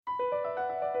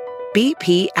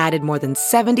BP added more than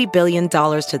 $70 billion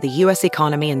to the U.S.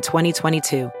 economy in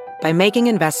 2022 by making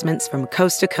investments from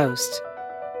coast to coast.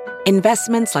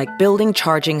 Investments like building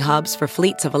charging hubs for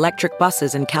fleets of electric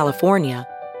buses in California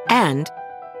and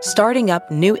starting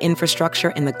up new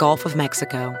infrastructure in the Gulf of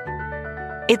Mexico.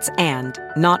 It's and,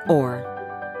 not or.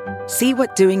 See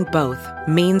what doing both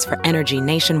means for energy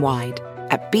nationwide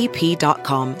at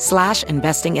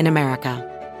bp.com/investing in America.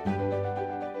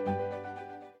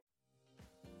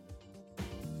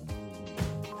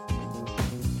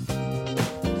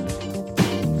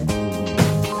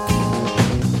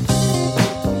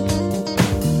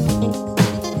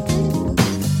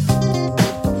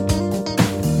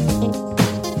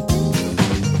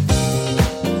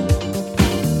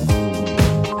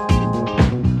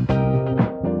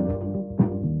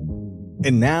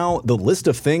 And now, the list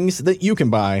of things that you can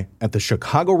buy at the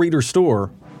Chicago Reader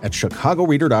store at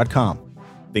chicagoreader.com.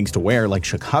 Things to wear like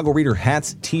Chicago Reader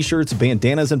hats, t-shirts,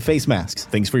 bandanas, and face masks.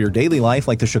 Things for your daily life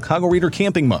like the Chicago Reader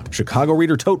camping mug, Chicago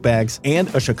Reader tote bags, and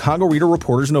a Chicago Reader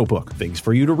reporter's notebook. Things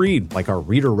for you to read like our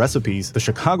Reader recipes, the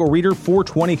Chicago Reader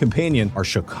 420 Companion, our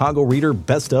Chicago Reader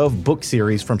Best of book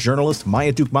series from journalists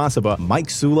Maya Dukmasova, Mike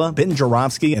Sula, Ben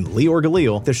Jarofsky, and Lior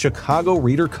Galil, the Chicago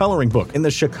Reader coloring book, and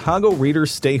the Chicago Reader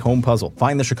Stay Home puzzle.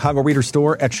 Find the Chicago Reader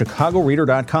store at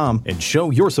chicagoreader.com and show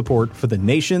your support for the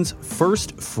nation's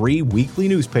first free weekly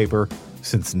newspaper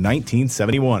since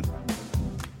 1971.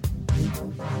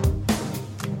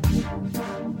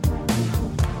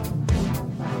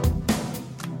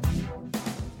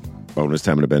 Bonus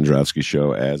time in the Ben Jarofsky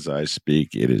Show as I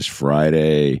speak. It is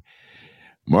Friday,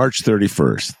 March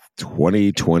 31st,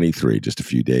 2023, just a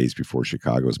few days before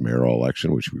Chicago's mayoral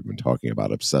election, which we've been talking about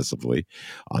obsessively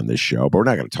on this show, but we're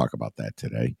not going to talk about that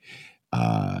today.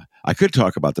 I could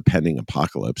talk about the pending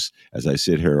apocalypse as I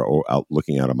sit here out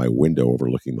looking out of my window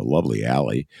overlooking the lovely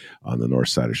alley on the north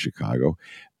side of Chicago.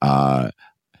 I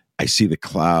see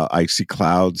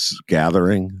clouds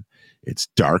gathering. It's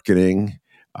darkening.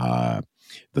 The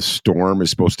storm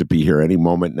is supposed to be here any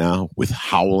moment now with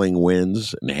howling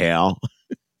winds and hail.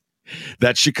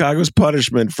 That's Chicago's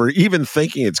punishment for even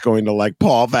thinking it's going to like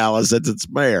Paul Vallis as its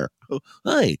mayor.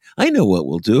 Hey, I know what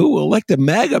we'll do. We'll elect a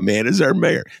MAGA man as our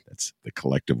mayor. That's the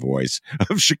collective voice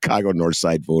of Chicago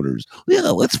Northside voters. Yeah,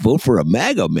 let's vote for a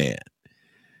MAGA man.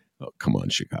 Oh, come on,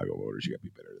 Chicago voters. You got to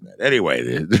be better than that.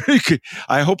 Anyway,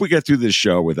 I hope we get through this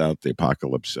show without the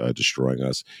apocalypse destroying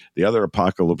us. The other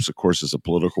apocalypse, of course, is a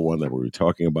political one that we were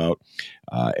talking about,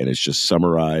 and it's just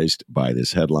summarized by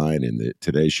this headline in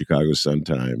today's Chicago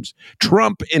Sun-Times.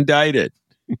 Trump indicted.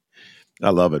 I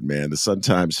love it, man. The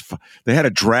Sun-Times, they had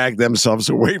to drag themselves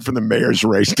away from the mayor's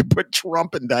race to put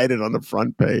Trump indicted on the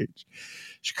front page.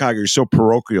 Chicago, you're so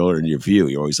parochial in your view.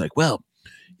 You're always like, well,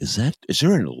 is there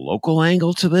a local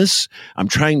angle to this? I'm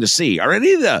trying to see. Are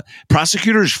any of the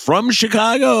prosecutors from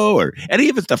Chicago or any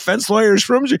of its defense lawyers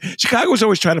from Chicago? Is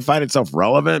always trying to find itself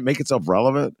relevant, make itself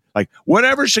relevant. Like,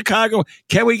 whatever Chicago,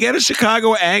 can we get a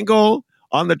Chicago angle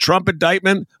on the Trump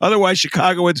indictment? Otherwise,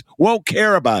 Chicagoans won't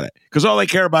care about it because all they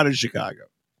care about is Chicago.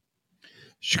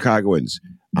 Chicagoans,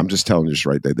 I'm just telling you this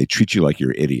right there, they treat you like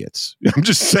you're idiots. I'm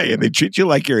just saying, they treat you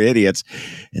like you're idiots.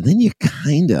 And then you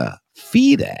kind of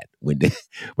feed it with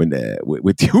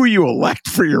who you elect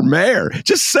for your mayor.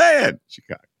 Just saying,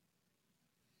 Chicago.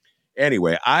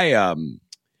 Anyway,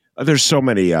 there's so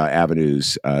many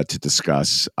avenues to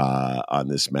discuss on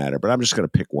this matter, but I'm just going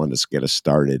to pick one to get us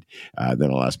started. Then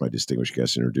I'll ask my distinguished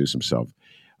guest to introduce himself.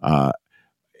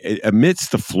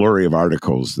 Amidst the flurry of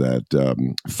articles that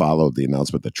followed the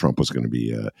announcement that Trump was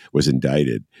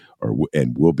indicted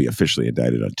and will be officially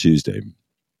indicted on Tuesday,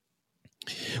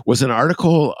 was an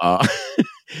article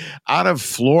out of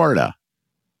Florida.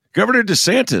 Governor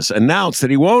DeSantis announced that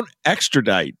he won't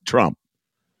extradite Trump.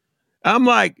 I'm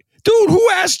like, dude, who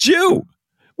asked you?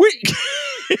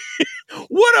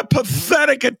 What a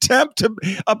pathetic attempt to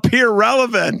appear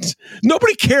relevant.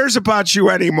 Nobody cares about you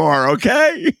anymore,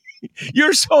 okay?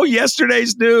 You're so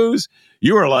yesterday's news.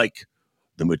 You are like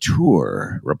the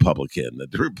mature Republican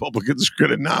that the Republicans are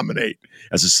going to nominate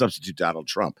as a substitute Donald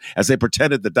Trump, as they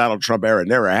pretended the Donald Trump era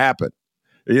never happened.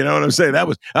 You know what I'm saying? That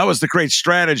was the great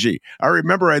strategy. I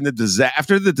remember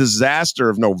after the disaster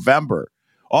of November,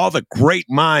 all the great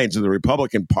minds of the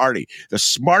Republican Party, the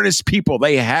smartest people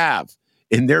they have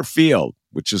in their field,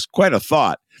 which is quite a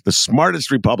thought, the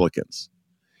smartest Republicans,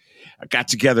 got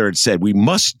together and said, we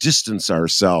must distance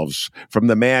ourselves from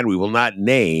the man we will not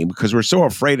name because we're so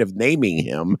afraid of naming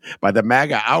him by the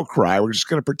MAGA outcry. We're just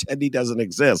going to pretend he doesn't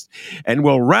exist. And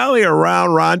we'll rally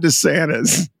around Ron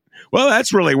DeSantis. Well,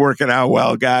 that's really working out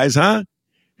well, guys, huh?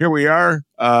 Here we are.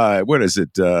 What is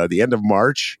it? The end of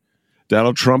March.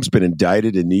 Donald Trump's been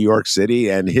indicted in New York City,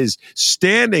 and his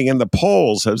standing in the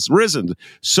polls has risen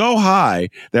so high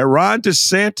that Ron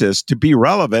DeSantis, to be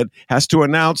relevant, has to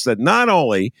announce that not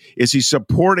only is he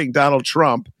supporting Donald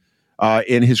Trump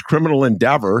in his criminal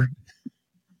endeavor,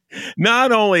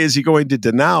 not only is he going to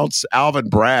denounce Alvin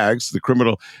Braggs, the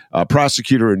criminal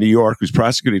prosecutor in New York who's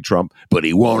prosecuting Trump, but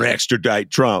he won't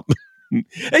extradite Trump. And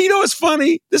you know what's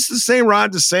funny? This is the same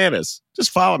Ron DeSantis.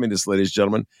 Just follow me, this, ladies and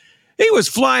gentlemen. He was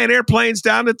flying airplanes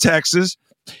down to Texas,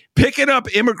 picking up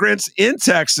immigrants in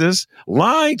Texas,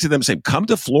 lying to them, saying, come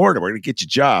to Florida. We're going to get you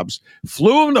jobs.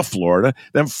 Flew them to Florida,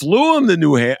 then flew them to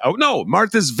New Hampshire. Oh, no,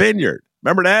 Martha's Vineyard.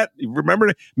 Remember that?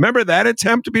 Remember that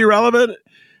attempt to be relevant?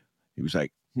 He was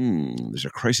like, there's a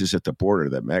crisis at the border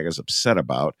that MAGA's upset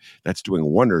about. That's doing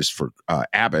wonders for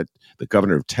Abbott, the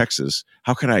governor of Texas.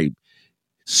 How can I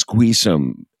squeeze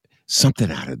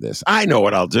something out of this? I know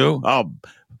what I'll do. I'll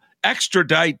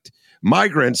extradite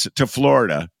migrants to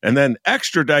Florida and then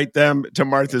extradite them to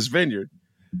Martha's Vineyard.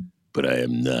 But I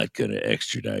am not going to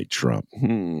extradite Trump.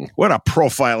 What a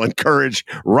profile and courage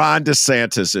Ron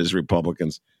DeSantis is,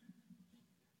 Republicans.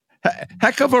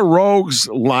 Heck of a rogues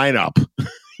lineup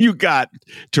you got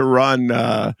to run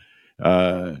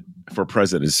for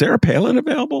president. Is Sarah Palin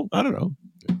available? I don't know.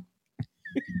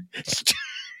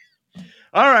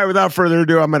 All right, without further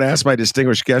ado, I'm going to ask my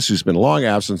distinguished guest, who's been long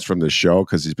absent from the show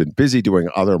because he's been busy doing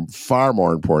other far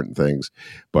more important things,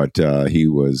 but he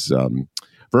was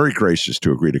very gracious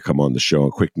to agree to come on the show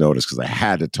on quick notice because I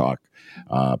had to talk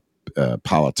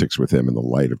politics with him in the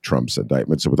light of Trump's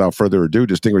indictment. So without further ado,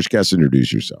 distinguished guest,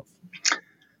 introduce yourself.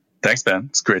 Thanks, Ben.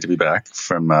 It's great to be back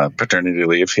from paternity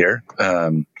leave here.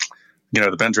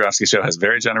 The Ben Jarofsky Show has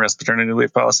very generous paternity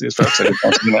leave policies, folks. I didn't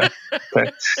mention that.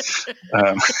 Okay.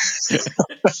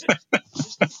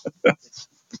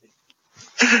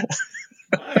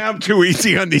 I'm too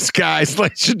easy on these guys,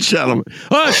 ladies and gentlemen.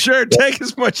 Oh, sure. Take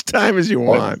as much time as you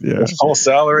want. Yeah. Full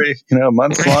salary,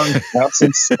 months-long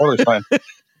absence. Totally fine.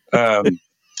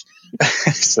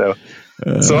 So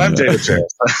I'm David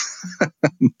Charles.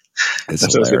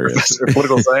 It's hilarious. Professor of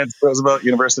political science at Roosevelt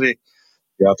University,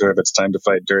 the author of It's Time to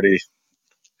Fight Dirty,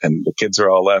 and The Kids Are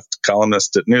All Left,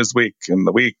 columnist at Newsweek and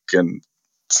The Week and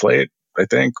Slate, I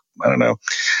think. I don't know.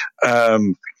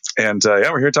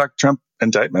 We're here to talk Trump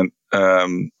indictment.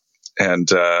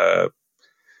 The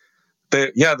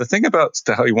thing about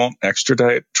how he won't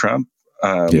extradite Trump,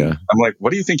 I'm like,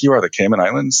 what do you think you are, the Cayman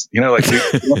Islands?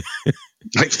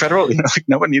 Like federal,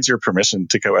 no one needs your permission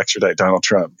to go extradite Donald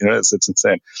Trump. It's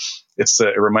insane. It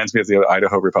reminds me of the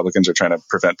Idaho Republicans are trying to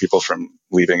prevent people from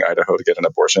leaving Idaho to get an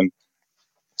abortion.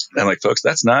 And like, folks,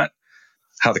 that's not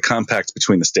how the compact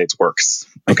between the states works.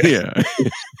 Okay. Yeah.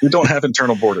 We don't have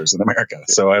internal borders in America.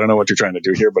 So I don't know what you're trying to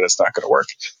do here, but it's not going to work.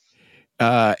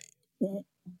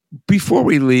 Before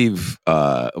we leave,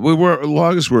 as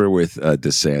long as we're with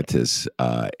DeSantis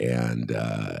and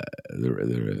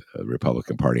the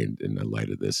Republican Party in the light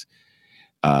of this,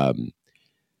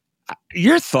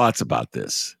 your thoughts about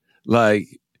this?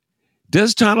 Like,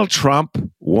 does Donald Trump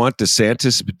want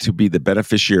DeSantis to be the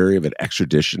beneficiary of an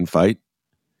extradition fight?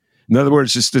 In other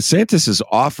words, DeSantis has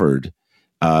offered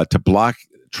to block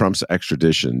Trump's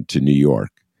extradition to New York.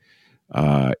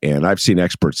 And I've seen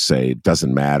experts say it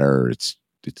doesn't matter.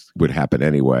 It would happen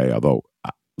anyway. Although,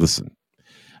 listen,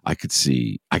 I could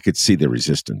see the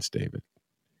resistance, David.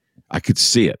 I could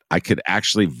see it. I could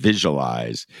actually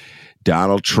visualize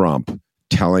Donald Trump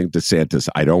telling DeSantis,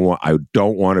 I don't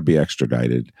want to be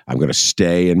extradited. I'm going to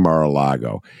stay in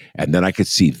Mar-a-Lago. And then I could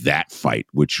see that fight,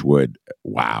 which would,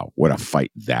 wow, what a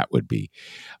fight that would be.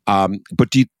 But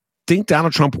do you think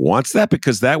Donald Trump wants that?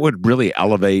 Because that would really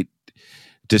elevate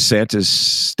DeSantis'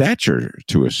 stature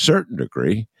to a certain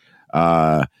degree.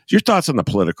 Your thoughts on the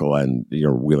political and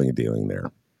your wheeling and dealing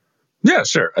there? Yeah,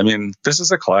 sure. I mean, this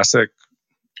is a classic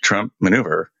Trump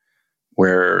maneuver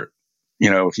where,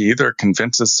 he either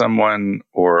convinces someone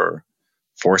or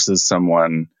forces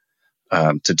someone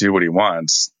to do what he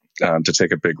wants, to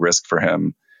take a big risk for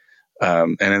him.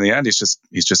 And in the end, he's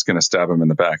just going to stab him in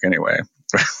the back anyway.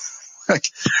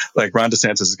 like Ron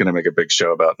DeSantis is going to make a big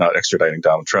show about not extraditing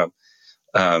Donald Trump.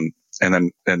 And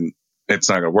it's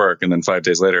not going to work. And then 5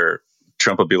 days later,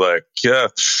 Trump will be like,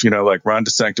 like Ron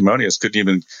DeSanctimonious couldn't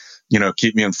even,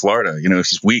 keep me in Florida.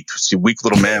 He's weak. He's a weak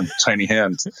little man with tiny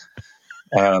hands.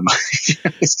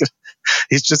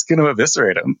 He's just going to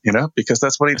eviscerate him, because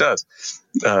that's what he does.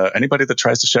 Anybody that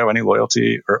tries to show any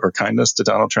loyalty or kindness to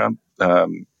Donald Trump,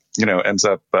 ends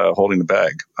up holding the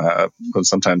bag,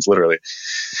 sometimes literally.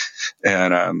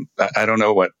 And I don't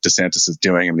know what DeSantis is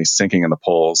doing. I mean, he's sinking in the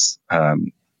polls.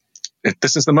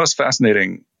 This is the most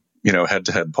fascinating,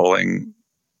 head-to-head polling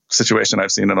situation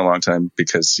I've seen in a long time,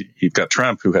 because you've got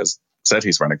Trump, who has said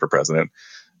he's running for president,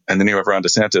 and then you have Ron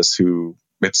DeSantis, who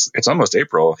it's almost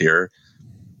April here,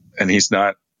 and he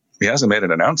hasn't made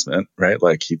an announcement, right?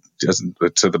 Like, he doesn't,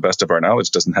 to the best of our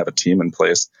knowledge, doesn't have a team in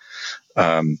place.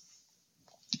 And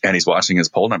he's watching his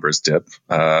poll numbers dip.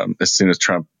 As soon as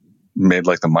Trump made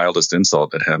like the mildest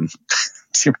insult at him,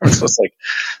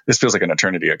 this feels like an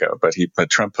eternity ago, but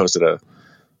Trump posted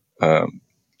an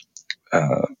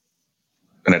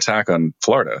attack on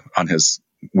Florida on his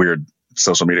weird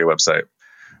social media website,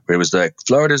 where he was like,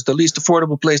 Florida's the least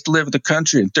affordable place to live in the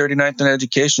country and 39th in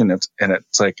education. And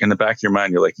it's like, in the back of your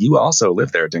mind, you're like, you also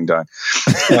live there, ding dong.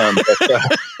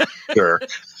 Sure.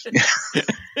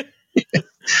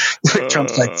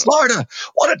 Trump's like, Florida,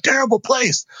 what a terrible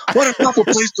place. What an awful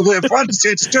place to live. Ron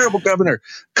DeSantis, terrible governor.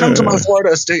 Come to my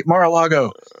Florida estate,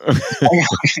 Mar-a-Lago.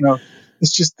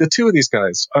 It's just the two of these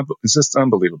guys. It's just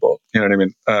unbelievable. You know what I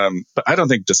mean? But I don't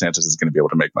think DeSantis is going to be able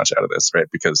to make much out of this, right?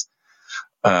 Because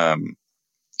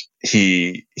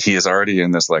he is already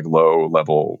in this like low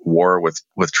level war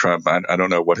with Trump. I don't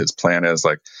know what his plan is.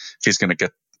 Like, if he's going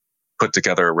to put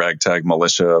together a ragtag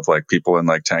militia of like people in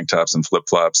like tank tops and flip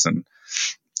flops and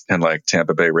like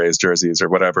Tampa Bay Rays jerseys or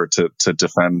whatever to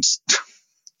defend.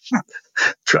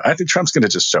 I think Trump's going to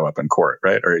just show up in court,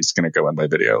 right? Or he's going to go in by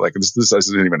video. Like, this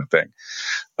isn't even a thing.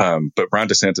 But Ron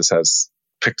DeSantis has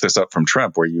picked this up from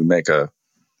Trump, where you make a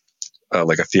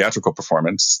theatrical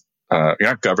performance. You're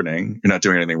not governing. You're not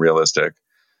doing anything realistic.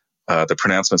 The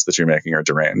pronouncements that you're making are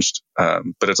deranged,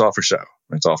 but it's all for show.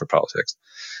 It's all for politics.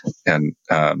 And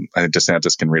I think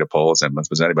DeSantis can read a poll as much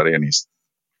as anybody, and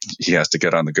he has to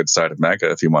get on the good side of MAGA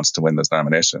if he wants to win this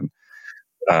nomination.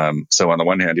 So on the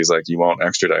one hand, he's like, you won't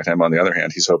extradite him. On the other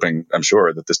hand, he's hoping, I'm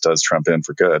sure, that this does Trump in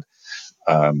for good.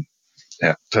 Well,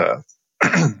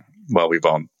 we've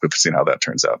seen how that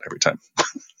turns out every time.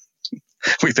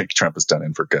 We think Trump is done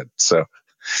in for good. So,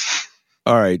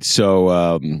 all right.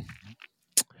 So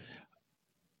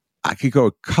I could go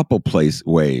a couple ways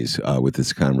with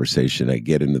this conversation. I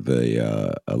get into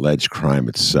the alleged crime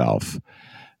itself,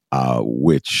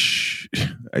 which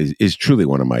is truly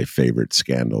one of my favorite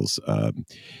scandals,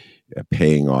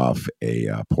 paying off a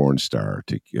porn star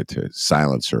to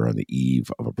silence her on the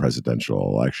eve of a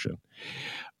presidential election.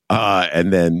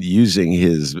 And then using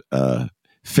his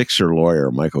fixer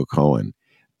lawyer, Michael Cohen,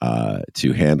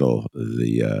 to handle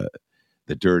the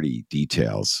dirty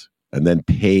details, and then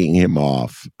paying him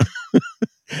off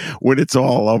when it's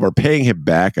all over, paying him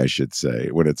back, I should say,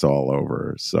 when it's all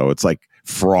over. So it's like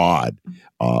fraud.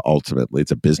 Ultimately,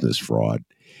 it's a business fraud.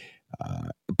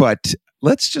 But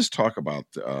let's just talk about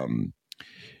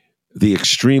the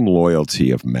extreme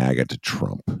loyalty of MAGA to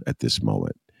Trump at this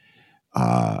moment.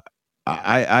 I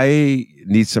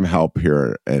need some help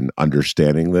here in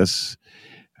understanding this.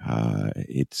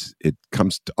 It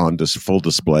comes on full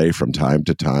display from time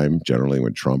to time, generally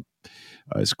when Trump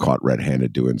is caught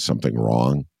red-handed doing something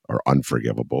wrong or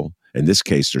unforgivable. In this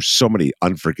case, there's so many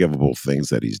unforgivable things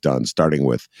that he's done, starting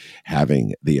with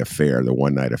having the affair, the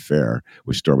one-night affair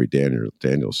with Stormy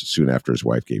Daniels soon after his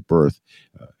wife gave birth,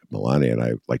 Melania. And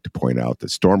I like to point out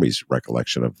that Stormy's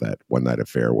recollection of that one-night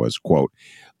affair was, quote,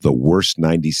 the worst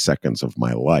 90 seconds of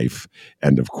my life,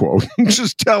 end of quote.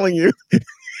 Just telling you,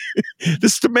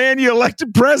 this is the man you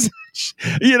elected president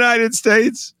of the United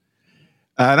States.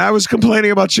 And I was complaining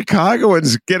about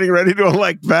Chicagoans getting ready to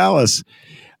elect Faris.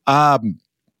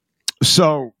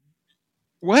 So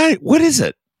what is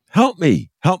it? Help me,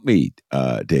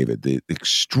 David. The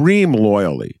extreme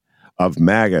loyalty of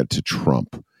MAGA to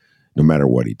Trump, no matter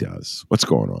what he does. What's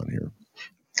going on here?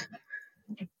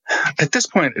 At this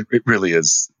point, it really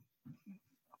is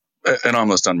an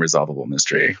almost unresolvable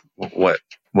mystery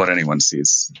what anyone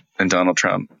sees in Donald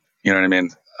Trump. You know what I mean?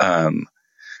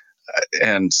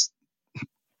 And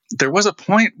there was a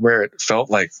point where it felt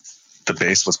like the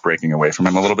base was breaking away from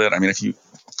him a little bit. I mean, if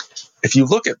you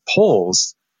look at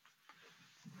polls,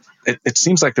 it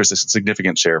seems like there's a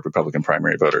significant share of Republican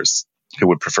primary voters who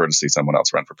would prefer to see someone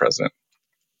else run for president.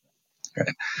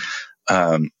 Right?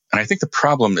 And I think the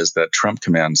problem is that Trump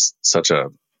commands such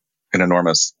an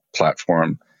enormous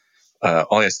platform.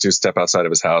 All he has to do is step outside of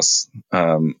his house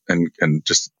and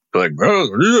just be like,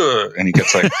 and he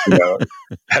gets like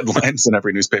headlines in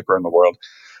every newspaper in the world.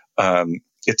 I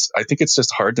think it's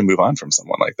just hard to move on from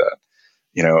someone like that,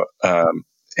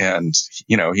 and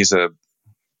he's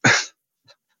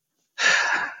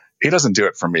he doesn't do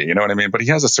it for me, you know what I mean? But he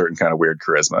has a certain kind of weird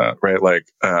charisma, right? Like,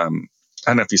 I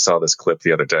don't know if you saw this clip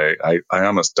the other day. I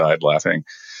almost died laughing.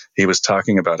 He was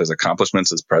talking about his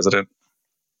accomplishments as president,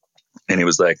 and he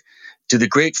was like, to the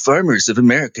great farmers of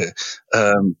America,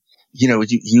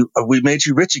 we made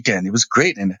you rich again. It was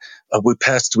great. And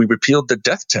we repealed the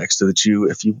death tax so that you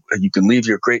can leave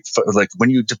your like when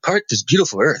you depart this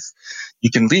beautiful earth, you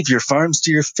can leave your farms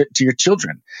to your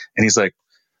children. And he's like,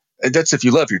 that's if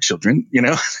you love your children,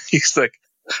 He's like,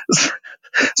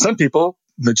 some people,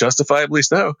 justifiably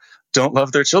so, don't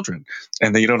love their children,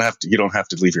 and then you don't have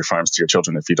to leave your farms to your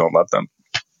children if you don't love them.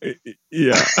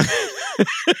 Yeah.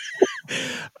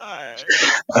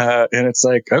 And it's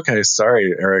like, okay,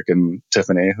 sorry, Eric and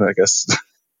Tiffany, I guess.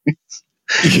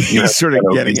 He's sort of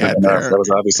getting at there. That was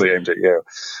obviously aimed at you.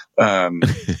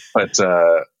 But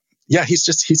yeah,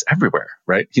 he's everywhere,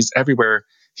 right? He's everywhere.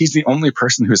 He's the only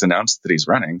person who's announced that he's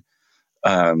running.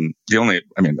 The only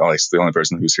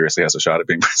person who seriously has a shot at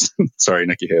being president. Sorry,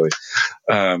 Nikki Haley.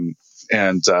 And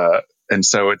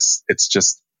so it's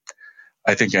just,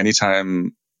 I think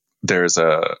anytime there's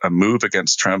a move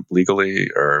against Trump legally,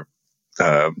 or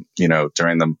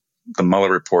during the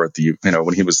Mueller report,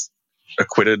 when he was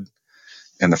acquitted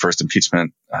in the first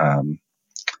impeachment,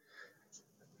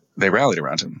 they rallied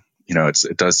around him.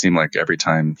 It does seem like every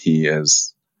time he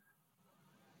is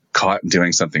caught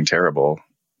doing something terrible,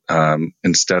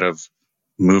 instead of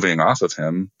moving off of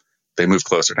him, they move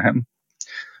closer to him.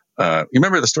 You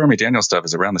remember the Stormy Daniels stuff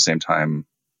is around the same time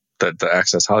that the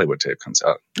Access Hollywood tape comes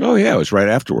out. Oh yeah, it was right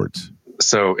afterwards.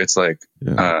 So it's like,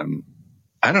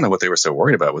 I don't know what they were so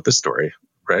worried about with this story,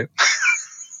 right?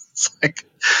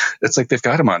 It's like they've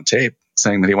got him on tape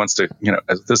saying that he wants to,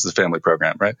 this is a family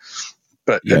program, right?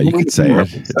 But yeah, you could say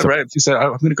it. Right. He said,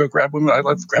 I'm going to go grab women. I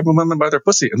love grabbing women by their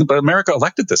pussy. But America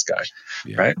elected this guy.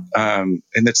 Yeah. Right. And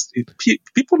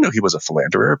people knew he was a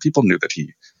philanderer. People knew that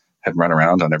he had run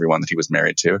around on everyone that he was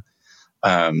married to.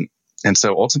 And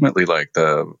so ultimately, like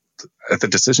the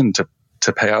decision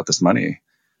to pay out this money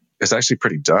is actually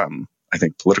pretty dumb, I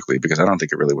think, politically, because I don't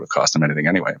think it really would have cost him anything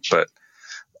anyway. But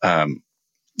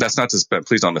that's not to,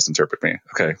 please don't misinterpret me.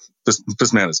 Okay.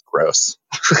 This man is gross.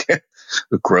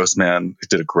 A gross man. He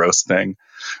did a gross thing.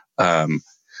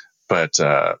 But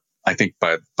I think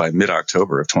by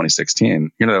mid-October of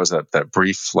 2016, there was that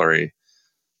brief flurry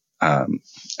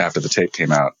after the tape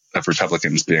came out of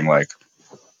Republicans being like,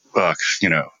 "Look,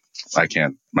 I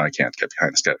can't get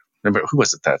behind this guy." Remember, who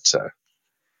was it that?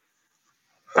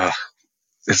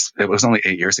 It was only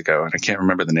 8 years ago, and I can't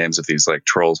remember the names of these like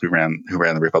trolls who ran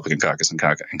the Republican caucus in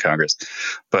Congress.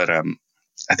 But I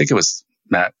think it was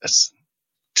Matt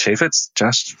Chaffetz,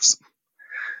 Josh.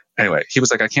 Anyway, he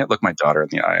was like, "I can't look my daughter in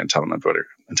the eye and tell her I'm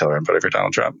voting for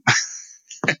Donald Trump."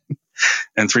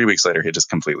 And 3 weeks later, he just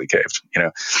completely caved.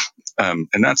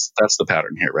 And that's the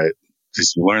pattern here, right?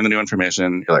 Because you learn the new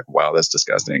information, you're like, "Wow, that's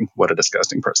disgusting. What a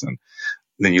disgusting person." And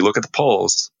then you look at the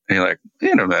polls, and you're like,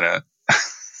 "Wait a minute,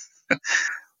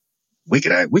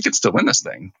 we could still win this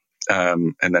thing."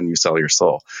 And then you sell your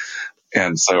soul.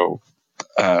 And so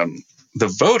the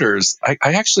voters, I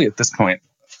actually at this point,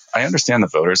 I understand the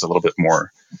voters a little bit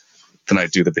more than I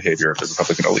do the behavior of the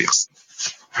Republican elites.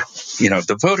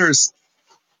 The voters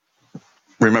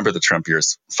remember the Trump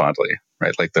years fondly,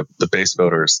 right? Like the base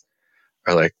voters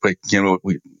are like, "Wait,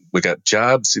 we got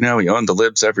jobs, we own the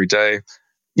libs every day."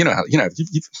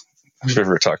 I've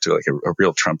never talked to like a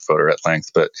real Trump voter at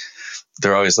length, but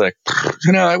they're always like,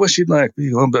 "I wish he'd like be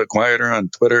a little bit quieter on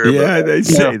Twitter." Yeah, they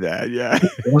say that. Yeah,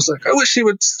 I was like, "I wish he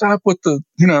would stop with the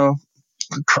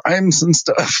crimes and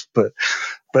stuff." But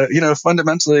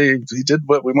fundamentally, he did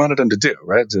what we wanted him to do,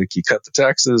 right? Like he cut the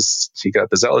taxes, he got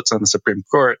the zealots on the Supreme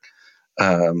Court.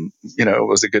 It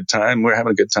was a good time. We were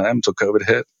having a good time until COVID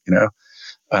hit.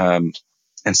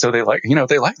 And so they liked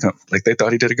him. Like they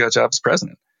thought he did a good job as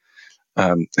president.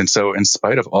 And so, in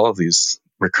spite of all of these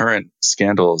recurrent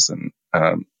scandals and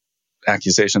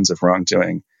accusations of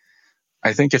wrongdoing,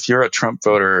 I think if you're a Trump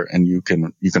voter and you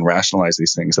can rationalize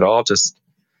these things, it all just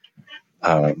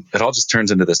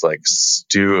turns into this like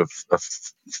stew of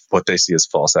what they see as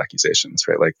false accusations,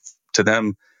 right? Like to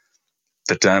them,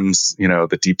 the Dems,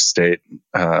 the deep state,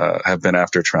 have been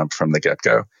after Trump from the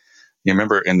get-go. You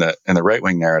remember in the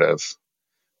right-wing narrative,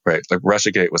 right? Like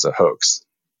Russiagate was a hoax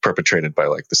perpetrated by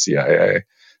like the CIA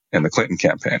and the Clinton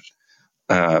campaign.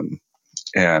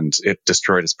 And it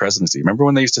destroyed his presidency. Remember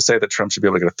when they used to say that Trump should be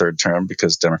able to get a third term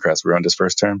because Democrats ruined his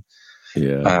first term?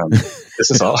 Yeah. This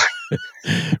is all.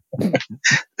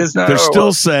 They're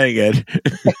still saying it.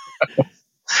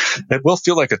 It will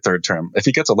feel like a third term. If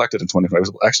he gets elected in 2025,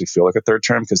 it will actually feel like a third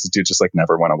term because the dude just like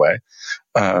never went away.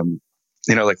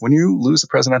 Like when you lose a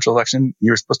presidential election,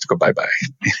 you're supposed to go bye-bye.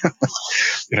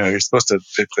 You're supposed to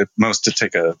at most to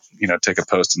take a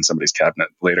post in somebody's cabinet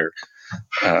later.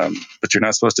 But you're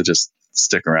not supposed to just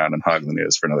stick around and hog the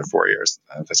news for another 4 years.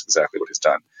 That's exactly what he's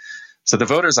done. So the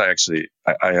voters, I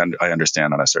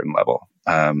understand on a certain level.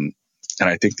 And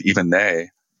I think even they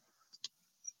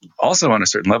also on a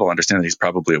certain level understand that he's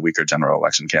probably a weaker general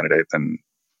election candidate than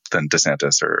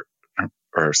DeSantis or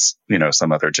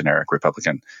some other generic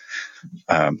Republican.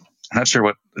 I'm not sure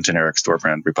what a generic store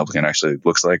brand Republican actually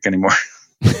looks like anymore.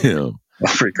 Yeah.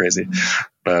 Pretty crazy.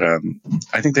 But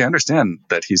I think they understand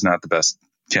that he's not the best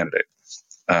candidate.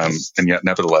 And yet,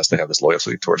 nevertheless, they have this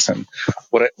loyalty towards him.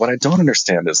 What I don't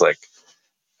understand is like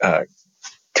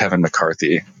Kevin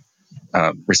McCarthy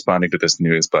responding to this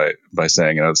news by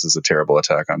saying, this is a terrible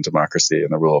attack on democracy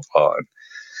and the rule of law.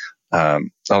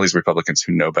 And all these Republicans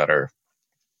who know better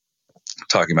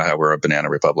talking about how we're a banana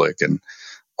republic and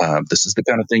this is the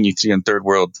kind of thing you see in third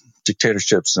world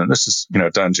dictatorships. And this is,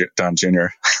 Don Jr.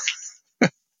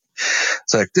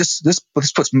 It's like this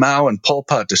puts Mao and Pol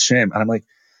Pot to shame. And I'm like,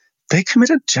 they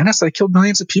committed genocide, killed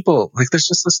millions of people. Like there's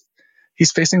just this,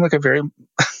 he's facing like a very,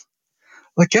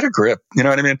 like get a grip. You know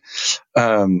what I mean?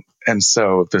 And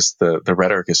so the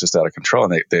rhetoric is just out of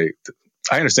control. And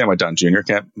I understand why Don Jr.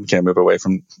 can't move away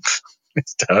from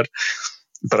his dad,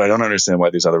 but I don't understand why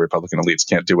these other Republican elites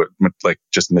can't do what like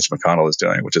just Mitch McConnell is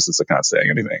doing, which is just like not saying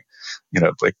anything.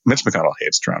 Like Mitch McConnell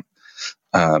hates Trump.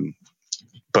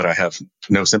 But I have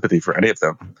no sympathy for any of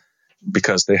them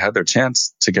because they had their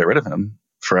chance to get rid of him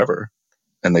forever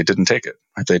and they didn't take it.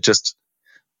 They just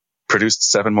produced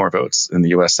 7 more votes in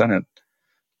the U.S. Senate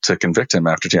to convict him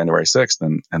after January 6th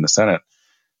and the Senate.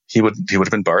 He would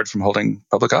have been barred from holding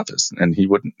public office and he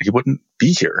wouldn't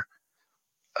be here.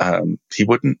 He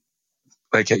wouldn't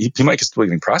he might still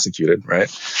be prosecuted,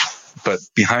 right? But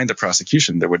behind the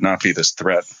prosecution, there would not be this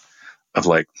threat of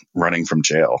like running from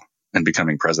jail and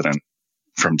becoming president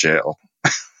from jail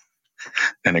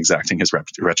and exacting his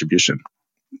retribution,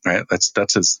 right?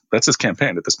 That's his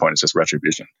campaign at this point. It's just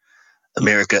retribution.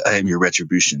 America, I am your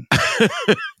retribution.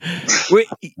 Wait,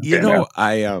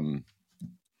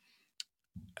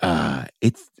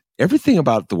 it's everything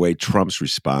about the way Trump's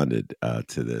responded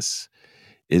to this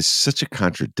is such a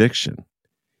contradiction.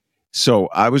 So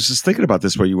I was just thinking about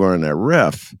this while you were on that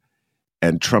riff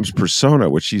and Trump's persona,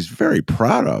 which he's very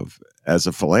proud of as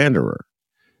a philanderer.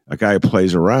 A guy who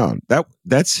plays around.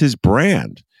 That's his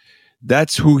brand.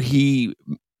 That's who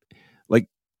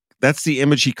that's the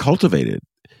image he cultivated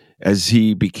as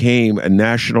he became a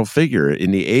national figure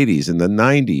in the 80s and the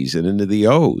 90s and into the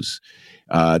O's.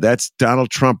 That's Donald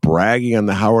Trump bragging on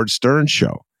the Howard Stern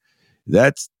show.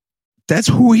 That's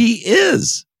who he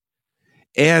is.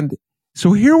 And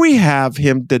so here we have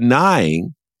him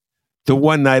denying the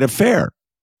one night affair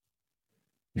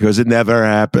because it never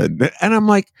happened. And I'm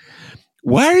like,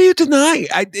 why are you denying?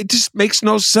 It just makes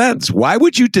no sense. Why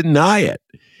would you deny it?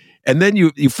 And then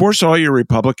you force all your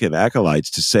Republican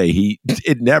acolytes to say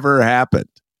it never happened.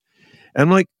 And I'm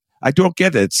like, I don't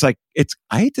get it. I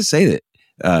hate to say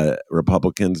that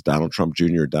Republicans, Donald Trump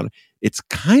Jr., it's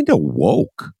kind of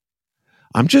woke.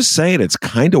 I'm just saying it's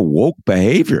kind of woke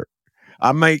behavior.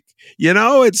 I'm like,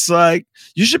 it's like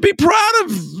you should be proud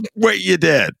of what you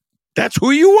did. That's who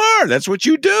you are. That's what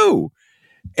you do.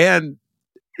 And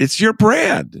it's your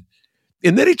brand.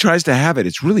 And then he tries to have it.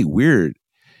 It's really weird,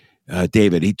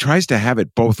 David. He tries to have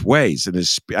it both ways. And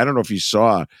I don't know if you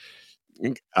saw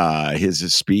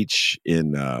his speech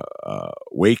in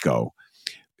Waco,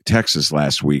 Texas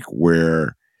last week,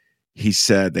 where he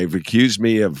said, they've accused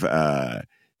me of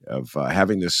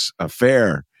having this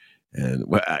affair. And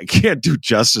I can't do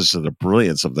justice to the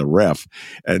brilliance of the riff.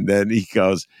 And then he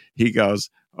goes,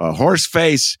 horse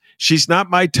face, she's not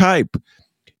my type.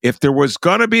 If there was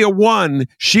going to be a one,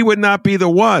 she would not be the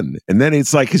one. And then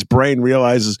it's like his brain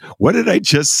realizes, what did I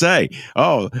just say?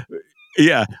 Oh,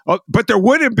 yeah. Oh, but there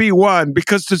wouldn't be one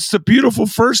because it's the beautiful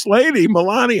first lady,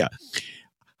 Melania.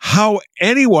 How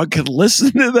anyone could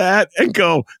listen to that and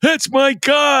go, that's my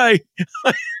guy.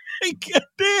 God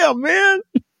damn, man.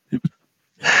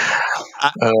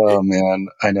 Oh, man.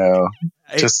 I know.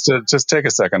 Just take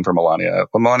a second for Melania.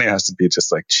 Melania has to be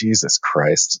just like, Jesus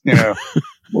Christ.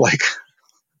 Like...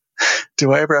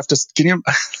 Do I ever have to? Can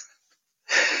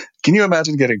you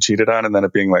imagine getting cheated on and then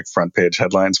it being like front page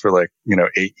headlines for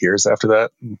 8 years after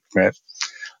that? Right?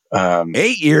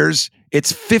 8 years.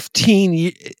 It's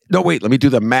 15. No, wait. Let me do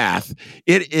the math.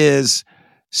 It is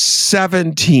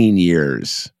 17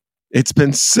 years. It's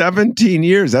been 17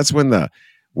 years. That's when the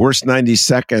worst 90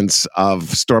 seconds of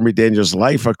Stormy Daniels'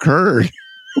 life occurred.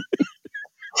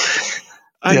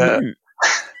 The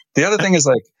other thing is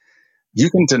you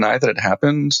can deny that it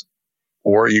happened,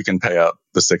 or you can pay out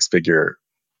the 6-figure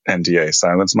NDA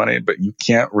silence money, but you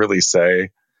can't really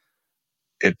say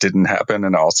it didn't happen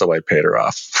and also I paid her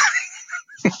off.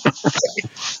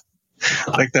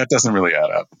 Like that doesn't really add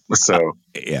up. So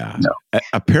yeah. no.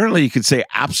 Apparently, you could say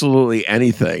absolutely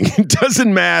anything. It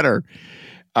doesn't matter.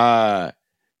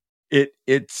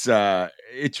 It's I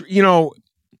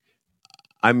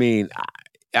mean,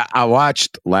 I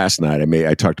watched last night.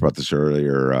 I talked about this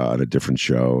earlier on a different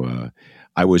show.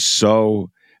 I was so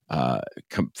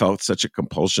felt such a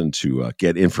compulsion to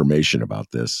get information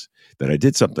about this that I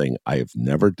did something I have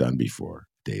never done before,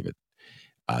 David.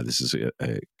 This is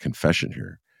a confession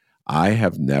here. I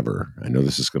have never, I know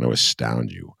this is going to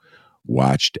astound you,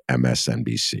 watched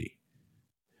MSNBC,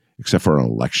 except for on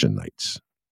election nights.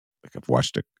 Like I've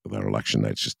watched their election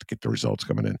nights just to get the results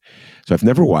coming in. So I've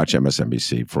never watched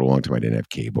MSNBC. For a long time. I didn't have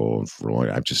cable. And for a long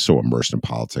time, I'm just so immersed in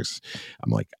politics. I'm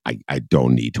like, I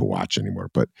don't need to watch anymore.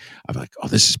 But I'm like, oh,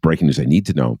 this is breaking news. I need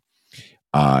to know.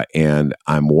 And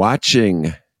I'm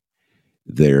watching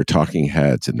their talking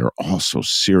heads, and they're all so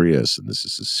serious. And this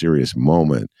is a serious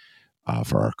moment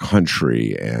for our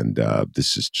country, and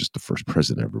this is just the first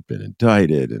president ever been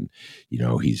indicted, and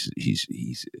he's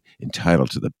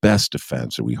entitled to the best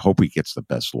defense, and we hope he gets the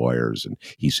best lawyers, and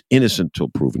he's innocent till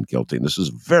proven guilty. And this is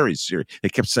very serious. They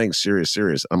kept saying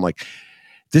serious. I'm like,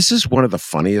 this is one of the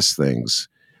funniest things.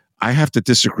 I have to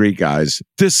disagree, guys.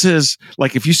 This is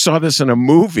like if you saw this in a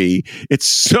movie, it's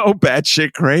so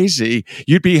batshit crazy,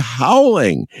 you'd be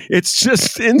howling. It's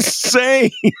just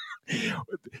insane.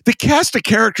 The cast of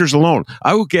characters alone,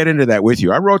 I will get into that with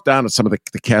you. I wrote down some of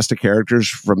the cast of characters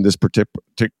from this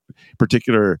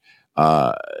particular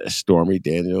Stormy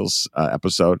Daniels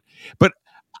episode. But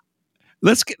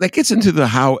that gets into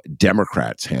how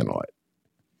Democrats handle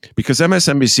it. Because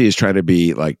MSNBC is trying to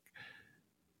be like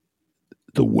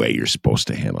the way you're supposed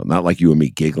to handle it. Not like you and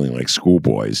me giggling like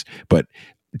schoolboys, but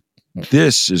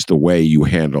this is the way you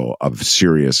handle a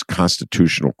serious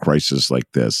constitutional crisis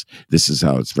like this. This is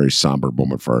how it's a very somber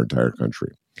moment for our entire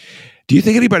country. Do you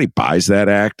think anybody buys that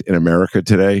act in America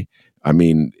today? I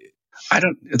mean,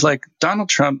 it's like Donald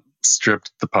Trump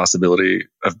stripped the possibility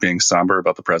of being somber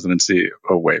about the presidency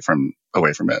away from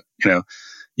it.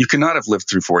 You cannot have lived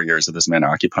through 4 years of this man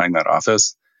occupying that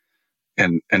office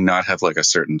and not have like a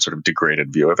certain sort of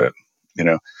degraded view of it,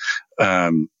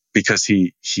 because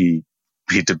he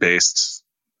debased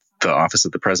the office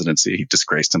of the presidency. He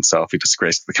disgraced himself. He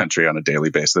disgraced the country on a daily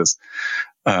basis.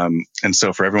 And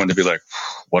so for everyone to be like,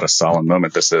 what a solemn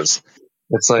moment this is.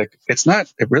 It's like,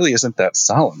 it really isn't that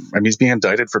solemn. I mean, he's being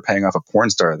indicted for paying off a porn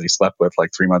star that he slept with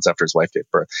like 3 months after his wife gave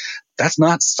birth. That's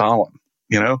not solemn.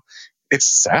 It's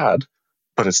sad,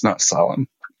 but it's not solemn,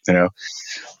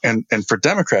 and for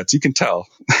Democrats, you can tell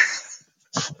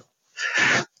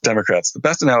Democrats, the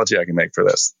best analogy I can make for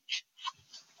this.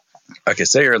 Okay,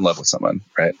 say you're in love with someone,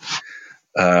 right?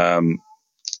 And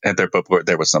they're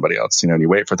with somebody else, and you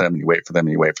wait for them, and you wait for them,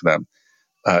 and you wait for them,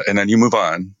 and then you move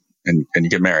on, and you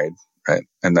get married, right?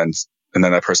 And then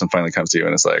that person finally comes to you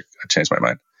and is like, "I changed my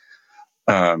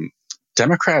mind."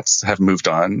 Democrats have moved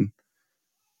on,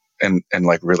 and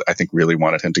like really, I think really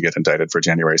wanted him to get indicted for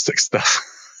January 6th stuff,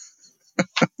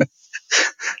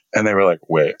 and they were like,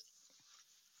 "Wait,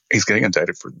 he's getting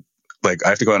indicted for." Like, I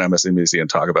have to go on MSNBC and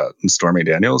talk about Stormy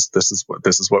Daniels. This is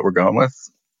what we're going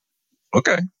with.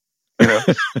 Okay.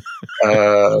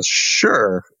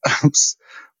 Sure.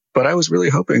 But I was really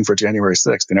hoping for January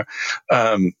 6th,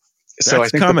 so I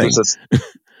think coming.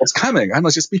 It's coming. I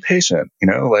must just be patient,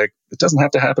 like it doesn't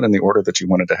have to happen in the order that you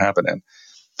want it to happen in.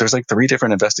 There's like 3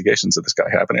 different investigations of this guy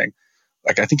happening.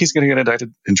 Like, I think he's going to get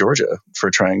indicted in Georgia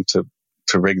for trying to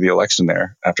rig the election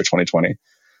there after 2020.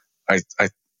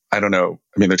 I don't know.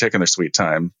 I mean, they're taking their sweet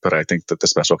time, but I think that the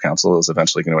special counsel is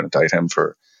eventually going to indict him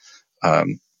for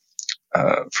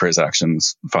his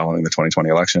actions following the 2020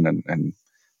 election and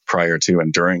prior to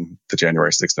and during the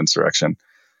January 6th insurrection.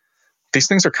 These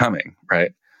things are coming,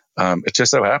 right? It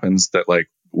just so happens that like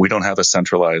we don't have a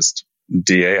centralized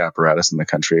DA apparatus in the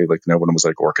country. Like no one was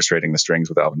like orchestrating the strings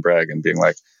with Alvin Bragg and being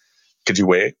like, "Could you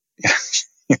wait?"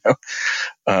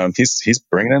 He's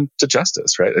bringing him to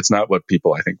justice, right? It's not what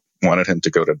people I think wanted him to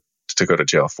go to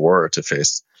jail for or to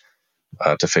face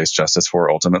justice for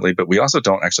ultimately. But we also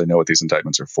don't actually know what these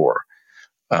indictments are for,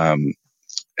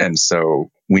 and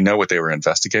so we know what they were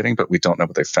investigating, but we don't know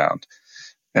what they found.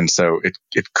 And so it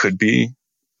could be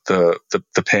the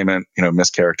payment,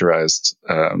 mischaracterized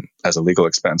as a legal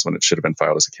expense when it should have been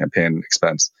filed as a campaign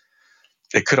expense.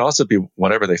 It could also be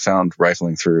whatever they found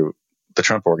rifling through the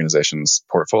Trump organization's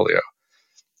portfolio.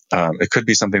 It could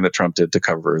be something that Trump did to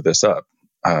cover this up.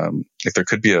 Like there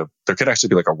could actually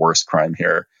be like a worse crime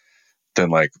here than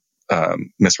like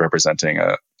misrepresenting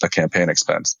a campaign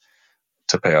expense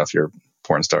to pay off your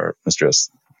porn star mistress.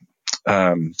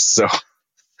 So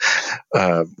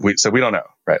So we don't know,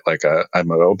 right? Like,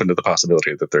 I'm open to the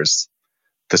possibility that there's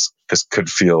this could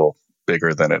feel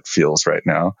bigger than it feels right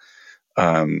now.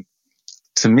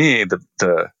 To me,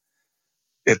 the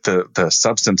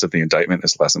substance of the indictment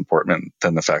is less important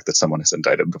than the fact that someone has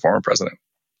indicted the former president.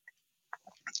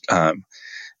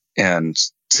 And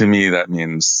to me, that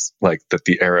means like that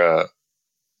the era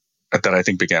that I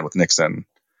think began with Nixon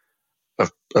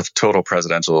of total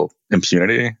presidential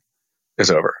impunity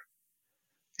is over.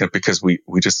 You know, because we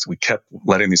kept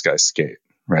letting these guys skate,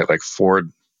 right? Like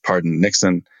Ford pardoned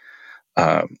Nixon.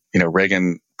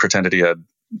 Reagan pretended he had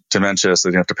dementia so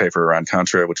he didn't have to pay for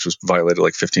Iran-Contra, which was violated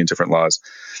like 15 different laws.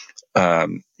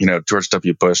 George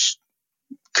W. Bush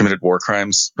committed war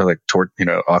crimes, or like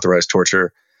authorized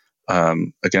torture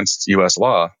against U.S.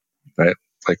 law, right?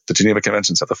 Like the Geneva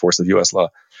Conventions have the force of U.S. law.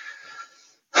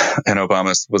 And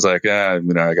Obama was like, I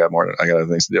got other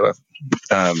things to deal with.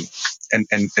 And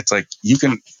it's like you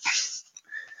can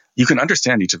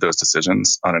understand each of those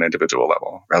decisions on an individual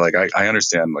level, right? Like I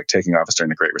understand like taking office during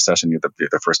the Great Recession, you're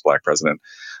the first Black president.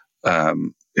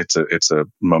 It's a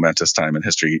momentous time in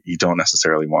history. You don't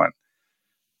necessarily want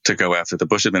to go after the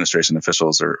Bush administration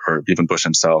officials or even Bush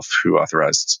himself, who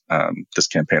authorized this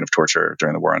campaign of torture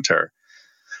during the War on Terror.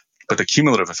 But the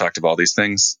cumulative effect of all these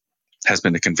things has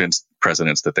been to convince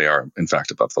presidents that they are in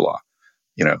fact above the law,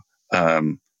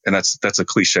 and that's a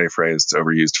cliche phrase, it's an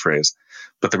overused phrase.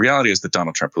 But the reality is that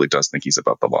Donald Trump really does think he's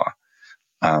above the law.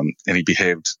 And he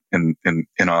behaved in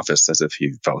office as if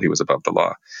he felt he was above the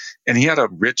law. And he had a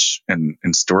rich and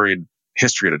storied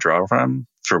history to draw from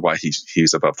for why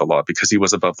he's above the law, because he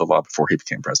was above the law before he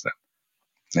became president.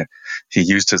 He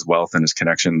used his wealth and his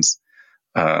connections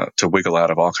to wiggle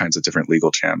out of all kinds of different legal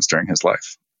jams during his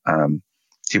life.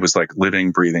 He was like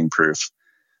living, breathing proof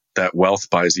that wealth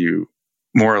buys you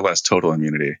more or less total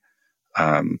immunity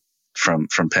from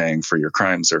paying for your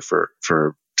crimes or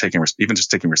for taking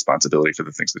responsibility for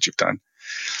the things that you've done.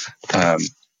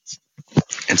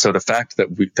 And so the fact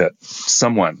that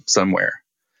someone somewhere,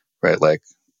 right, like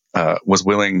was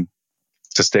willing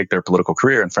to stake their political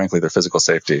career and frankly their physical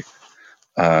safety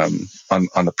on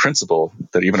the principle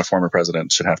that even a former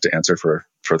president should have to answer for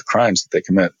the crimes that they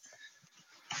commit,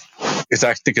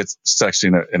 I think it's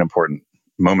actually an important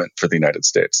moment for the United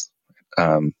States,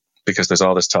 because there's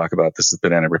all this talk about this is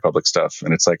banana republic stuff,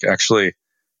 and it's like actually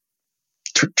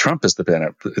Trump is the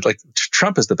banana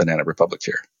republic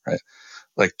here, right?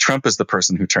 Like Trump is the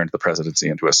person who turned the presidency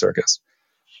into a circus,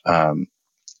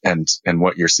 and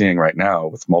what you're seeing right now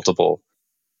with multiple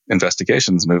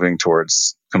investigations moving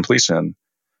towards completion,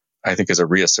 I think is a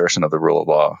reassertion of the rule of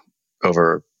law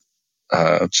over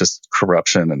just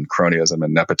corruption and cronyism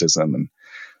and nepotism.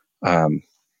 And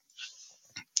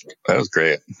that was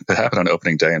great. It happened on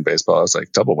opening day in baseball. I was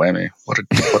like, double whammy. What a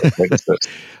great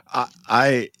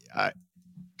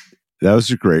that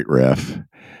was a great riff.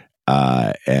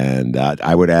 And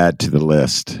I would add to the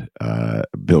list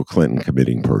Bill Clinton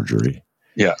committing perjury.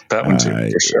 Yeah, that one too,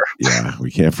 for sure. Yeah,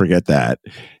 we can't forget that.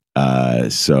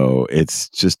 So it's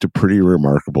just a pretty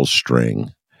remarkable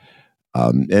string.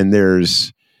 And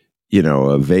there's,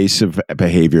 evasive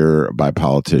behavior by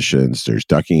politicians. There's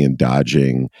ducking and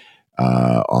dodging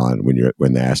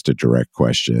when asked a direct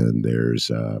question.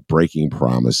 There's breaking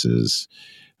promises,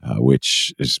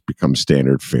 which has become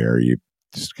standard fare. You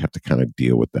just have to kind of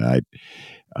deal with that.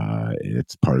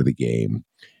 It's part of the game.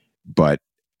 But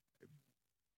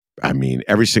I mean,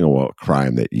 every single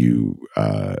crime that you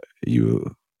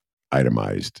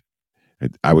itemized,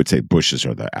 I would say Bush's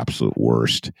are the absolute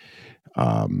worst.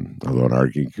 Although an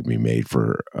argument could be made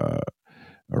for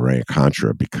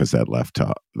Iran-Contra because that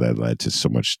led to so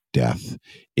much death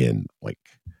in like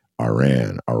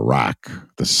Iran, Iraq,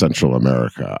 the Central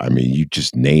America. I mean, you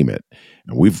just name it.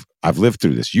 And I've lived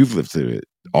through this. You've lived through it.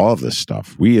 All of this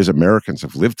stuff. We as Americans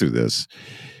have lived through this.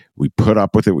 We put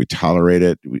up with it. We tolerate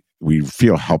it. We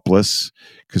feel helpless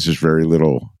because there's very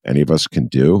little any of us can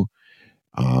do.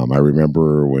 I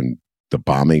remember when the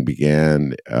bombing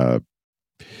began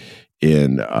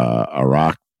in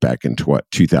Iraq back in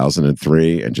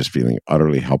 2003, and just feeling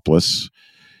utterly helpless.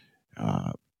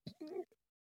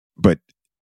 But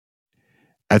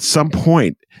at some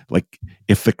point, like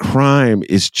if the crime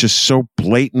is just so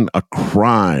blatant a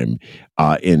crime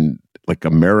in like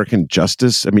American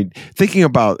justice, I mean, thinking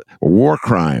about a war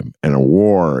crime and a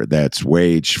war that's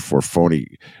waged for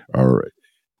phony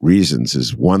reasons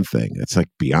is one thing. It's like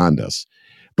beyond us.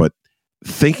 But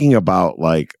thinking about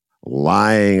like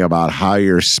lying about how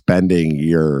you're spending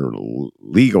your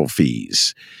legal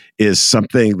fees is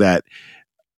something that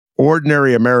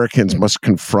ordinary Americans must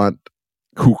confront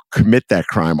who commit that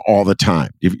crime all the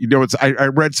time. You know, I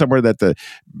read somewhere that the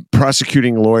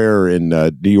prosecuting lawyer in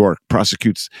New York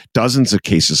prosecutes dozens of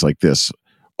cases like this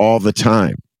all the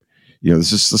time. You know,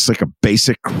 this is just like a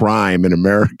basic crime in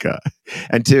America.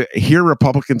 And to hear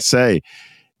Republicans say,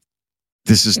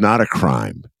 this is not a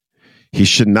crime, he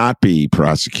should not be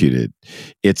prosecuted,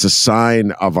 it's a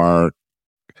sign of our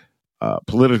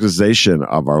politicization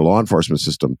of our law enforcement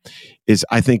system, is,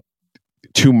 I think,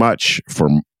 too much for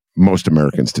most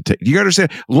Americans to take. You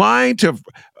understand? Lying to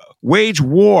wage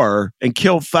war and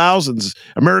kill thousands,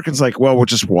 Americans like, well, we'll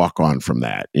just walk on from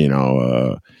that, you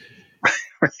know.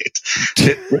 Right.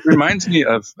 It reminds me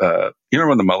of, you remember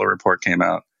when the Mueller report came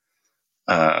out,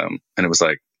 and it was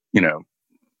like,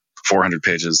 400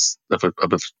 pages of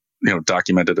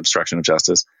documented obstruction of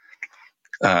justice.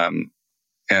 And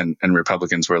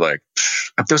Republicans were like,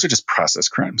 those are just process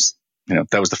crimes.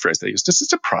 That was the phrase they used. This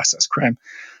is a process crime,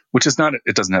 which is not,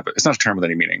 it's not a term with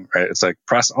any meaning, right? It's like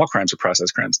all crimes are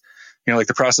process crimes. Like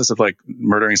the process of like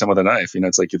murdering someone with a knife,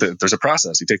 it's like there's a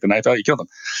process. You take the knife out, you kill them.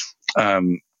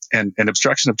 And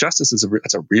obstruction of justice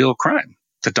it's a real crime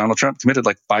that Donald Trump committed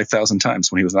like 5,000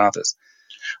 times when he was in office.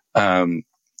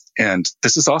 And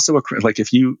this is also like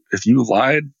if you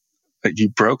lied, you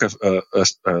broke a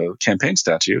campaign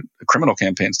statute, a criminal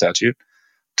campaign statute,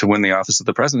 to win the office of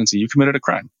the presidency, you committed a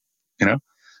crime.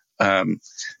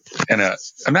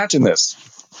 Imagine this.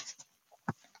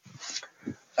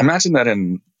 Imagine that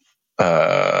in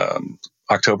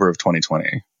October of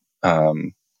 2020,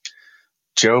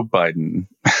 Joe Biden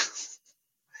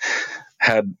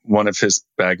had one of his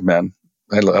bag men.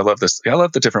 I love this. I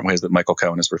love the different ways that Michael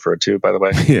Cohen is referred to, by the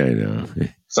way. Yeah, I know.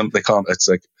 They call him, it's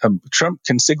like Trump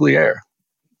consigliere,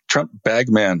 Trump bag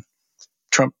man,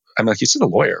 Trump. I'm like, he's still a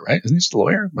lawyer, right? Isn't he still a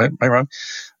lawyer? Am I wrong?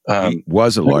 He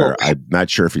was a lawyer. I'm not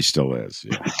sure if he still is.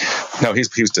 Yeah. No, he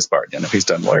was disbarred. Yeah, no, he's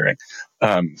done lawyering.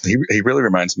 He really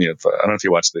reminds me of, I don't know if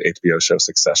you watched the HBO show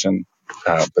Succession,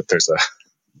 but there's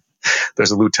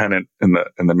a lieutenant in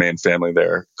the main family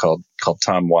there called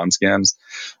Tom Wanskans,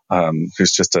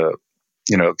 who's just a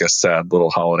sad little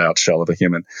hollowed out shell of a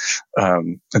human.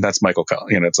 And that's Michael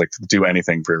Cohen. It's like do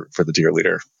anything for the dear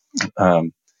leader.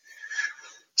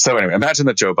 So anyway, imagine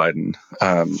that Joe Biden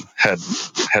had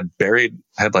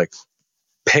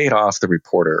paid off the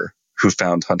reporter who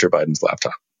found Hunter Biden's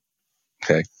laptop.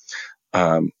 Okay.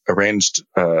 Arranged,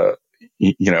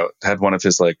 had one of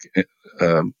his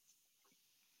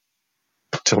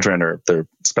children or their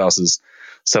spouses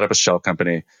set up a shell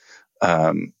company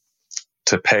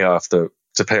to pay off the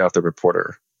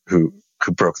reporter who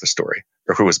broke the story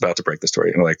or who was about to break the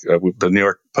story. The New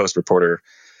York Post reporter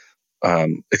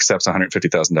accepts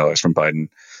 $150,000 from Biden,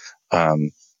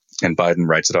 and Biden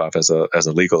writes it off as a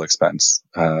legal expense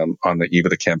on the eve of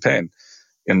the campaign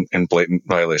in blatant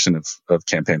violation of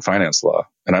campaign finance law.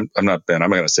 And I'm not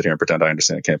going to sit here and pretend I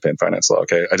understand campaign finance law.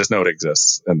 Okay, I just know it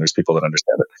exists, and there's people that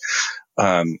understand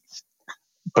it.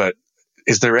 But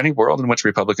is there any world in which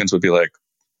Republicans would be like,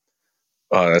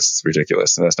 "Oh, that's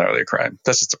ridiculous, and that's not really a crime.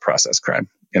 That's just a process crime."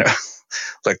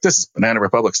 Like this is banana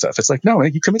republic stuff. It's like, no,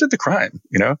 you committed the crime.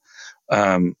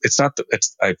 It's not.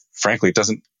 It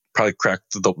doesn't probably crack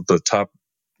the top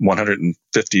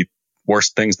 150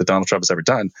 worst things that Donald Trump has ever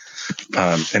done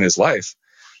in his life,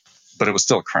 but it was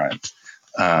still a crime.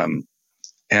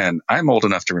 And I'm old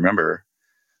enough to remember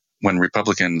when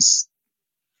Republicans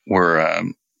were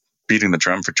beating the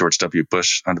drum for George W.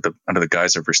 Bush under the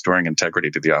guise of restoring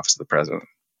integrity to the office of the president.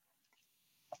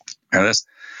 And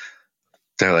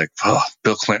they're like, oh,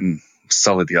 Bill Clinton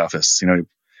sullied the office. He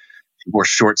wore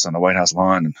shorts on the White House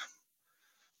lawn.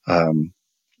 And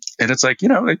it's like,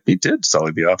 he did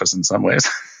sully the office in some ways.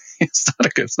 It's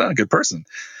not a good person.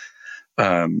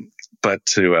 But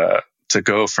to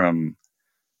go from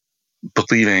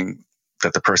believing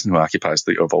that the person who occupies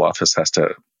the Oval Office has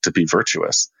to be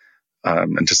virtuous,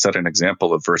 and to set an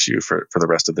example of virtue for the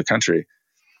rest of the country,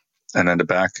 and then to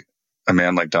back a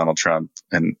man like Donald Trump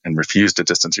and refuse to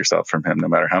distance yourself from him, no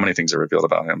matter how many things are revealed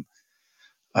about him,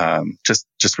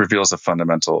 just reveals a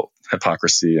fundamental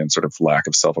hypocrisy and sort of lack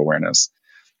of self-awareness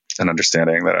and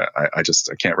understanding that I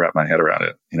can't wrap my head around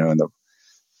it. And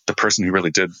the person who really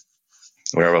did,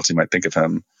 whatever else you might think of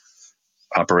him,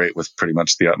 operate with pretty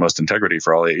much the utmost integrity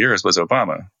for all 8 years was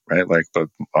Obama, right? But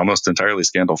almost entirely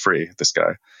scandal-free, this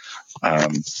guy.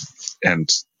 And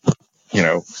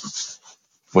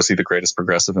was he the greatest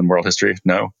progressive in world history?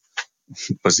 No.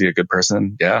 Was he a good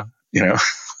person? Yeah.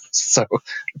 So,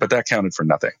 but that counted for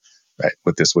nothing, right?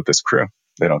 With this crew,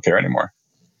 they don't care anymore.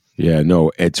 Yeah,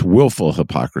 no, it's willful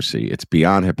hypocrisy. It's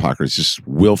beyond hypocrisy, it's just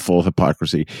willful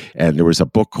hypocrisy. And there was a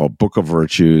book called Book of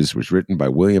Virtues, which was written by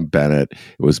William Bennett.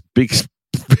 It was big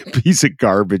piece of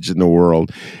garbage in the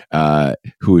world,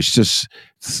 who is just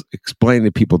explaining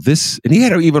to people this. And he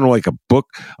had even like a book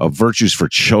of virtues for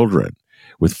children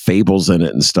with fables in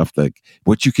it and stuff, like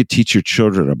what you could teach your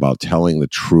children about telling the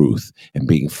truth and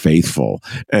being faithful.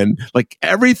 And like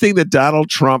everything that Donald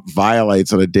Trump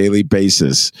violates on a daily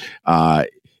basis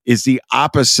is the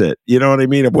opposite, you know what I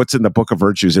mean, of what's in the book of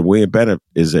virtues. And William Bennett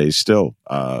is a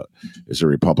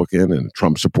Republican and a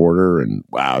Trump supporter. And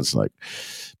wow, it's like,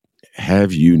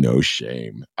 have you no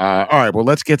shame? All right, well,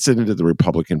 let's get into the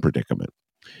Republican predicament.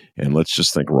 And let's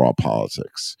just think raw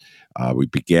politics. We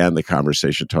began the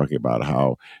conversation talking about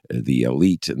how the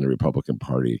elite in the Republican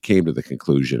Party came to the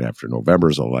conclusion after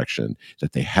November's election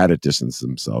that they had to distance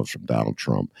themselves from Donald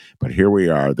Trump. But here we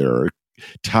are. They're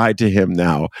tied to him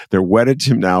now. They're wedded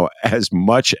to him now as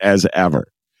much as ever.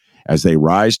 As they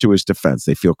rise to his defense,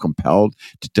 they feel compelled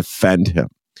to defend him.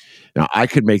 Now, I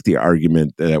could make the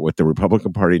argument that what the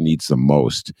Republican Party needs the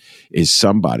most is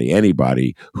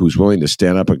anybody who's willing to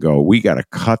stand up and go, we got to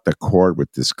cut the cord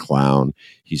with this clown.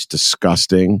 He's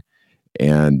disgusting,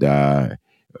 and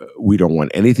we don't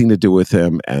want anything to do with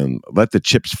him, and let the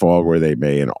chips fall where they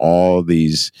may in all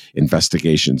these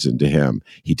investigations into him.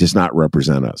 He does not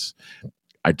represent us.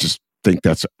 I just think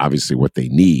that's obviously what they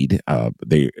need.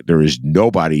 There is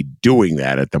nobody doing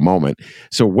that at the moment.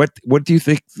 So what do you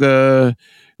think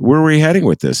where are we heading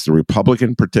with this? The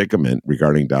Republican predicament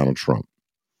regarding Donald Trump?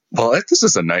 Well, this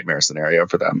is a nightmare scenario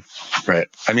for them, right?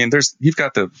 I mean, you've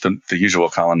got the usual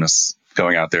columnists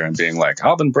going out there and being like,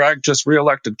 Alvin Bragg just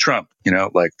reelected Trump. You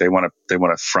know, like they want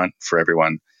to front for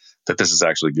everyone that this is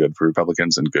actually good for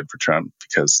Republicans and good for Trump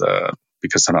because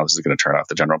somehow this is going to turn off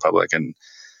the general public. And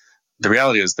the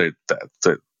reality is that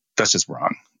that's just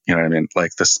wrong. You know what I mean?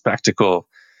 Like the spectacle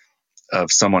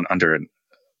of someone under an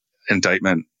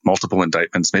indictment, multiple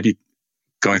indictments, maybe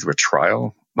going through a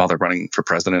trial while they're running for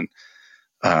president,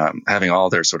 having all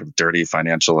their sort of dirty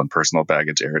financial and personal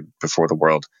baggage aired before the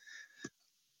world.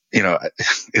 You know,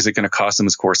 is it going to cost them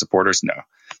his core supporters? No.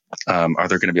 Are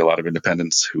there going to be a lot of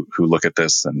independents who look at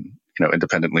this, and, you know,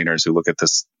 independent leaners who look at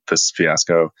this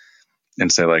fiasco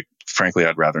and say, like, frankly,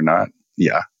 I'd rather not?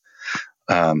 Yeah.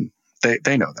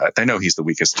 They know that. They know he's the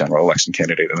weakest general election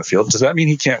candidate in the field. Does that mean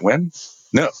he can't win?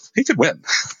 No, he could win.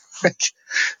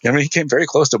 I mean, he came very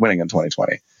close to winning in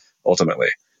 2020, ultimately,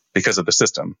 because of the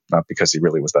system, not because he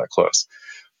really was that close,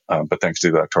 but thanks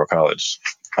to the Electoral College.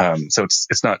 So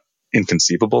it's not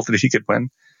inconceivable that he could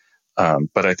win.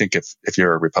 But I think if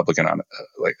you're a Republican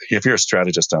if you're a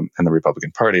strategist in the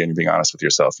Republican Party and you're being honest with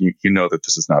yourself, you know that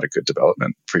this is not a good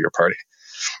development for your party,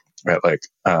 right? Like,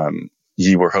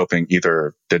 you were hoping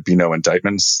either there'd be no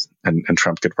indictments and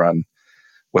Trump could run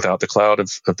without the cloud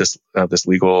of this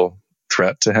legal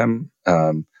threat to him,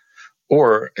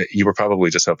 or you were probably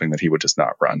just hoping that he would just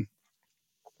not run.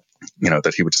 You know,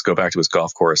 that he would just go back to his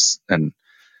golf course and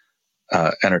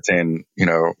entertain, you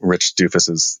know, rich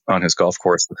doofuses on his golf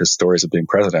course with his stories of being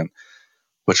president,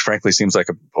 which frankly seems like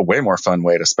a way more fun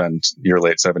way to spend your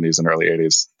late 70s and early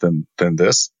 80s than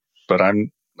this. But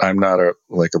I'm not a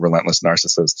relentless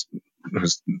narcissist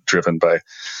who's driven by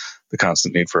the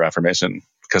constant need for affirmation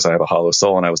because I have a hollow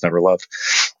soul and I was never loved.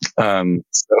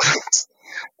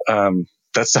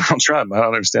 That's Donald Trump. I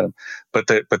don't understand him, but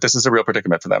this is a real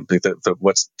predicament for them.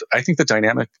 I think the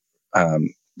dynamic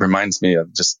reminds me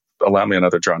of, just allow me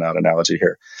another drawn out analogy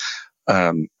here.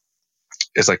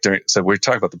 It's like so we're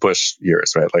talking about the Bush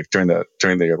years, right? Like during the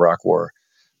Iraq War,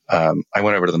 I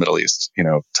went over to the Middle East, you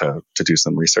know, to do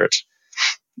some research.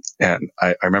 And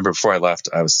I remember before I left,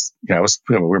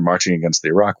 we were marching against the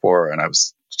Iraq War, and I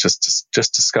was just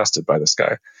disgusted by this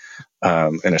guy,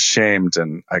 and ashamed,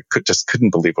 and I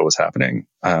couldn't believe what was happening.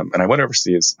 And I went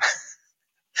overseas,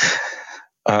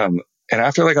 and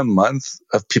after like a month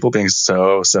of people being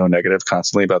so negative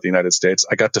constantly about the United States,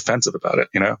 I got defensive about it,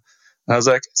 you know. And I was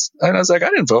like, I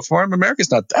didn't vote for him.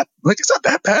 America's not that, like, it's not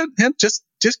that bad. And just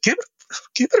give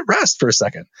it a rest for a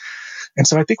second. And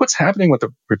so I think what's happening with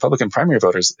the Republican primary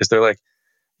voters is they're like,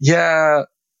 yeah,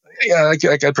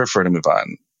 I'd prefer to move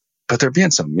on, but they're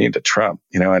being so mean to Trump,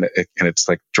 you know, and it's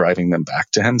like driving them back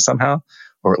to him somehow,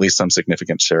 or at least some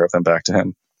significant share of them back to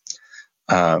him.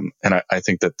 And I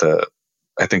think that the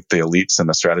elites and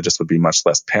the strategists would be much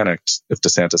less panicked if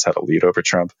DeSantis had a lead over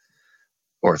Trump,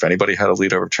 or if anybody had a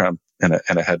lead over Trump in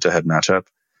a head-to-head matchup.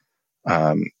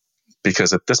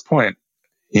 Because at this point,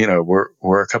 you know,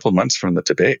 we're a couple of months from the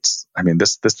debates. I mean,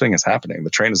 this thing is happening. The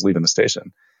train is leaving the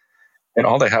station, and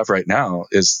all they have right now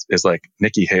is like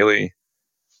Nikki Haley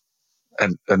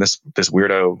and this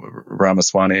weirdo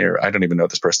Ramaswamy, or I don't even know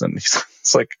this person.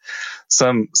 It's like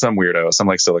some weirdo, some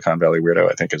like Silicon Valley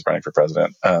weirdo, I think, is running for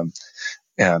president.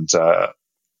 And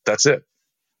that's it.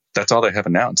 That's all they have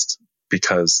announced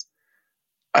because,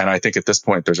 and I think at this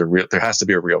point, there has to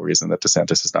be a real reason that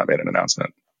DeSantis has not made an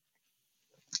announcement.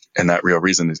 And that real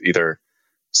reason is either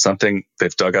something,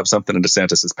 they've dug up something in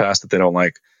DeSantis' past that they don't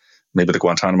like. Maybe the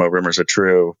Guantanamo rumors are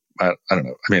true. I don't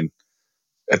know. I mean,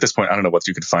 at this point, I don't know what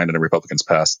you could find in a Republican's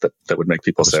past that would make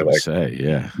people say like, yeah, you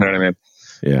know what I mean?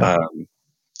 Yeah.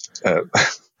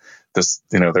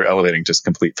 They're elevating just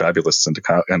complete fabulists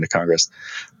into Congress.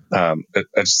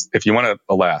 If you want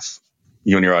a laugh,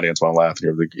 you and your audience want to laugh,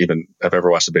 and you even have ever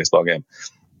watched a baseball game.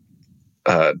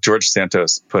 George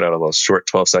Santos put out a little short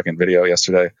 12-second video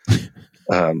yesterday,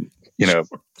 trying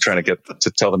to get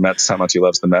to tell the Mets how much he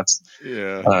loves the Mets.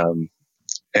 Yeah. And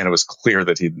it was clear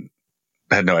that he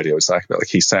had no idea what he was talking about. Like,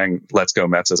 he sang "Let's Go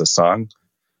Mets" as a song.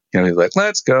 He's like,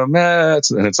 "Let's go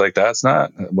Mets," and it's like, that's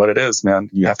not what it is, man.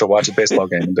 You have to watch a baseball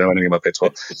game and know anything about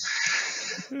baseball.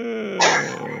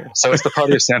 So it's the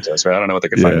party of Santos, right? I don't know what they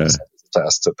could find in the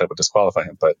past that would disqualify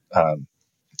him, but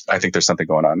I think there's something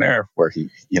going on there where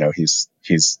he's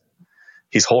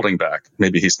holding back.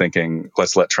 Maybe he's thinking,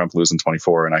 let's let Trump lose in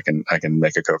 24 and I can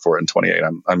make a go for it in 28.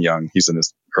 I'm young. He's in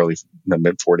his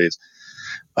mid 40s.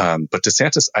 But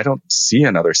DeSantis, I don't see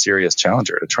another serious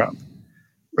challenger to Trump,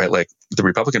 right? Like, the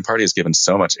Republican Party has given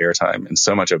so much airtime and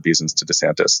so much obeisance to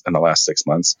DeSantis in the last 6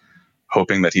 months,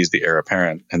 hoping that he's the heir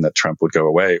apparent and that Trump would go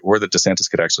away, or that DeSantis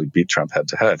could actually beat Trump head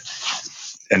to head.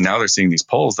 And now they're seeing these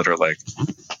polls that are like,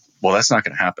 well, that's not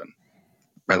going to happen,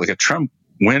 right? Like, if Trump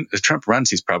runs,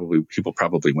 he will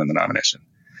probably win the nomination.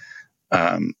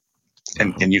 And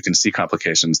you can see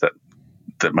complications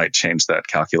that might change that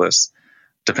calculus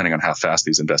depending on how fast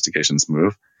these investigations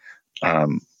move.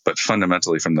 But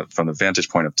fundamentally, from the vantage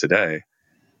point of today,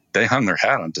 they hung their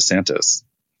hat on DeSantis.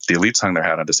 The elites hung their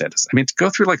hat on DeSantis. I mean, to go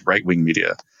through like right-wing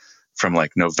media from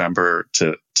like November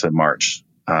to March,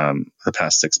 the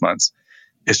past 6 months,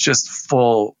 it's just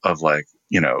full of like,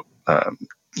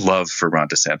 love for Ron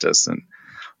DeSantis. And,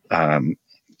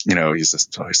 he's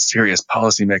a serious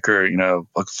policymaker.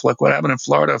 Look what happened in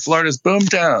Florida. Florida's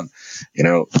boomtown.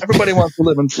 Everybody wants to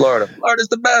live in Florida. Florida's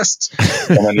the best.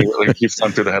 And then you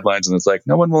thumb through the headlines and it's like,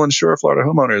 no one will insure Florida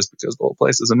homeowners because the whole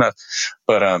place is a mess.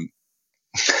 But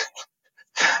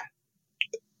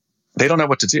they don't know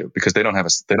what to do because they don't have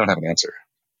an answer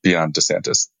beyond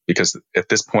DeSantis, because at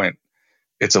this point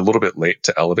it's a little bit late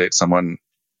to elevate someone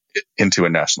into a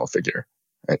national figure,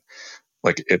 right?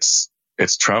 Like, it's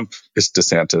Trump, it's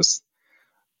DeSantis,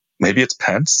 maybe it's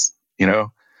Pence,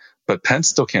 but Pence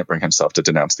still can't bring himself to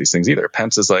denounce these things either.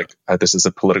 Pence is like, this is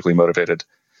a politically motivated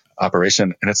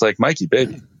operation. And it's like, Mikey,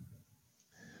 baby,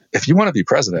 if you want to be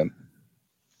president,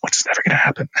 which is never going to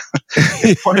happen, if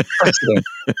you want to be president,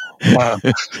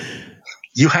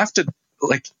 you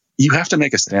have to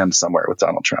make a stand somewhere with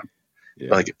Donald Trump.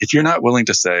 Yeah. Like, if you're not willing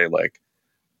to say like,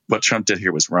 what Trump did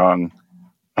here was wrong,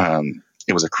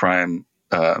 it was a crime,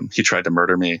 he tried to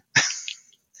murder me.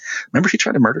 Remember, he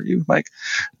tried to murder you, Mike?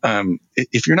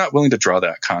 If you're not willing to draw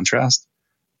that contrast,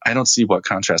 I don't see what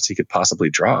contrast he could possibly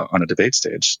draw on a debate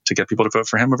stage to get people to vote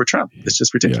for him over Trump. It's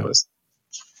just ridiculous.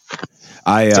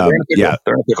 Yeah. They're in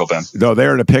a pickle, Ben. No,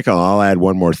 they're in a pickle. I'll add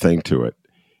one more thing to it.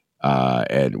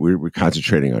 And we're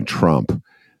concentrating on Trump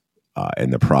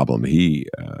and the problem he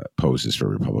poses for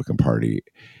the Republican Party.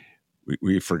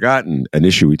 We've forgotten an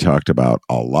issue we talked about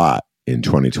a lot in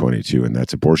 2022, and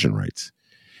that's abortion rights.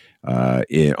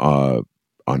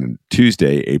 On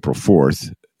Tuesday, April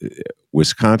 4th,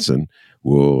 Wisconsin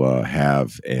will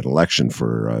have an election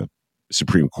for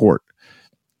Supreme Court,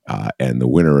 and the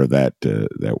winner of that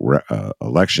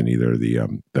election, either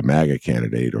the MAGA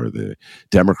candidate or the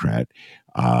Democrat,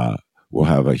 will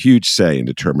have a huge say in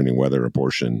determining whether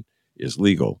abortion is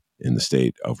legal in the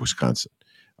state of Wisconsin,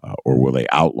 or will they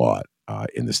outlaw it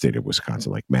in the state of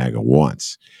Wisconsin like MAGA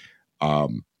wants.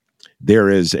 There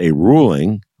is a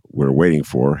ruling we're waiting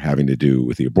for having to do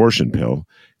with the abortion pill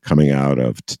coming out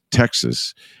of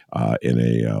Texas in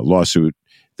a lawsuit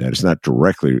that is not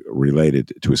directly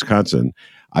related to Wisconsin.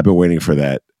 I've been waiting for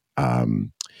that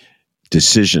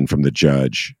decision from the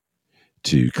judge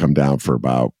to come down for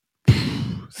about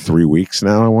 3 weeks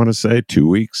now, I want to say, 2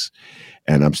 weeks.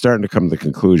 And I'm starting to come to the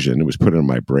conclusion, it was put in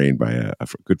my brain by a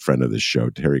good friend of this show,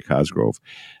 Terry Cosgrove,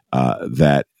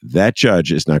 that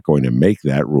judge is not going to make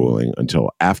that ruling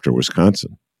until after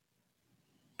Wisconsin,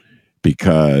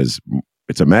 because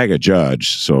it's a MAGA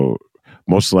judge. So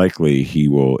most likely he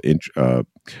will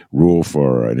rule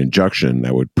for an injunction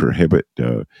that would prohibit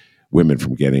women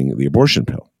from getting the abortion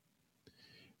pill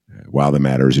while the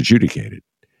matter is adjudicated.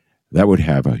 That would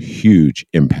have a huge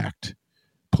impact,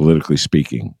 politically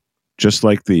speaking, just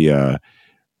like the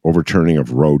overturning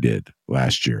of Roe did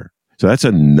last year. So that's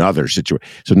another situation.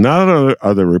 So not only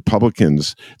are the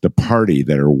Republicans the party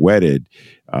that are wedded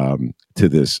to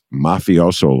this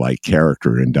mafioso-like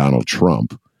character in Donald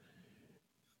Trump,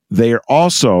 they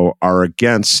also are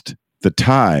against the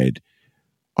tide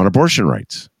on abortion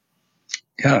rights.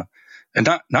 Yeah. And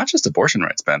not just abortion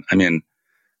rights, Ben. I mean,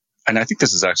 and I think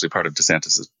this is actually part of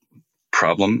DeSantis'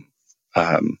 problem,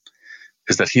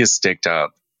 is that he has staked out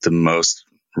the most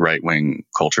right-wing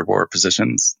culture war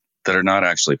positions that are not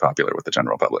actually popular with the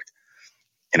general public.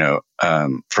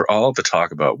 For all the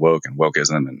talk about woke and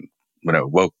wokeism and,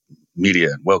 woke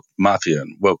media and woke mafia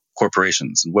and woke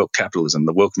corporations and woke capitalism,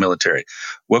 the woke military,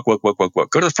 woke. Go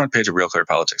to the front page of Real Clear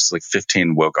Politics, like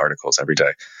 15 woke articles every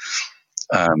day.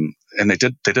 And they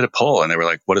did a poll and they were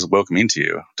like, what does woke mean to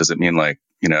you? Does it mean like,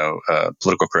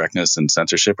 political correctness and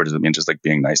censorship, or does it mean just like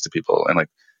being nice to people? And like,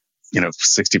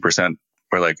 60%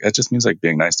 were like, it just means like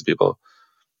being nice to people.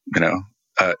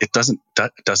 It doesn't,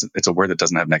 it's a word that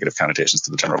doesn't have negative connotations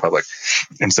to the general public.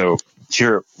 And so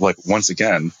here, like, once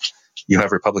again, you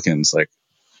have Republicans like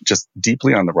just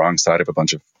deeply on the wrong side of a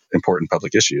bunch of important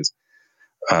public issues.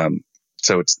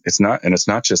 So it's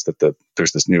not just that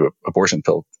there's this new abortion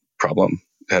pill problem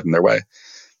heading their way.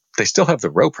 They still have the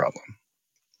Roe problem,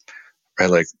 right?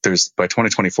 Like by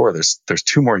 2024, there's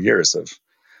 2 more years of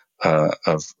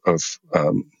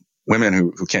women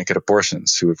who can't get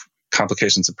abortions, who have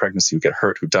complications of pregnancy, who get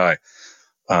hurt, who die.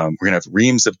 We're going to have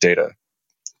reams of data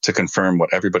to confirm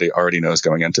what everybody already knows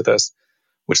going into this,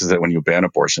 which is that when you ban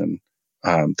abortion,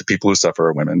 the people who suffer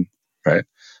are women, right?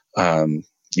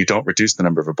 You don't reduce the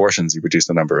number of abortions, you reduce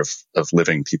the number of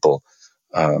living people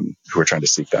who are trying to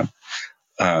seek them.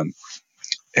 And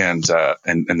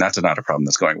that's not a problem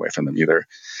that's going away from them either.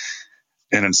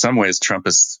 And in some ways, Trump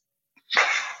is,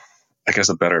 I guess,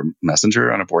 a better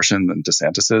messenger on abortion than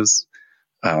DeSantis is,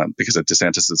 because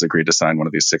DeSantis has agreed to sign one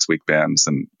of these 6-week bans,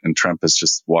 and Trump has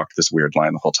just walked this weird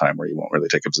line the whole time where he won't really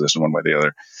take a position one way or the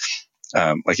other.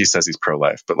 Like he says he's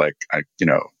pro-life, but like,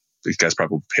 these guys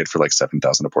probably paid for like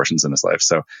 7,000 abortions in his life.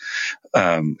 So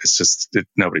it's just,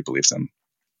 nobody believes him.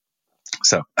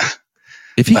 So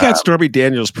if he got Stormy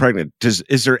Daniels pregnant,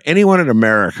 is there anyone in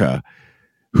America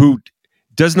who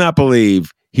does not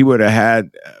believe he would have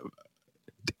had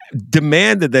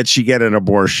demanded that she get an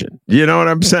abortion? You know what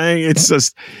I'm saying? It's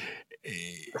just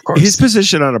his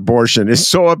position on abortion is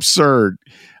so absurd.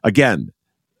 Again,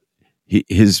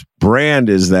 his brand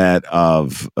is that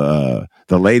of the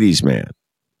ladies' man.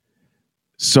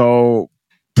 So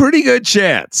pretty good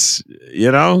chance,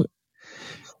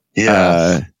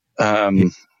 Yeah.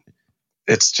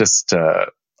 It's just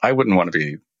I wouldn't want to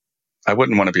be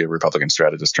a Republican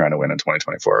strategist trying to win in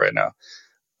 2024 right now.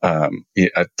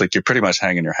 Like you're pretty much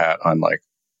hanging your hat on like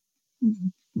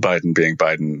Biden being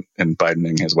Biden and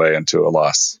Bidening his way into a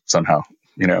loss somehow,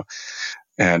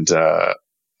 and I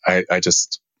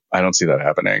don't see that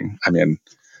happening. I mean,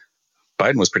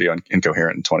 Biden was pretty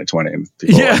incoherent in 2020, and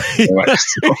people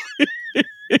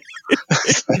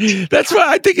that's why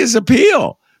I think his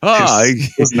appeal.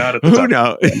 He's not at the top.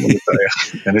 Now?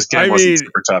 And his game wasn't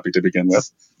super toppy to begin with.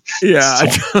 Yeah,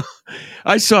 so.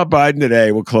 I saw Biden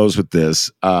today. We'll close with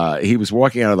this. He was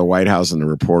walking out of the White House, and the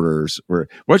reporters were,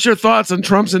 "What's your thoughts on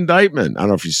Trump's indictment?" I don't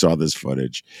know if you saw this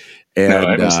footage. And, no,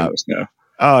 I haven't seen this. No.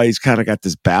 Oh, he's kind of got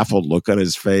this baffled look on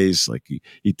his face, like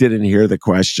he didn't hear the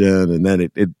question, and then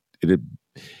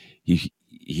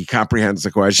he comprehends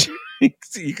the question.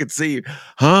 You could see,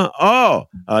 huh? Oh,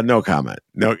 no comment.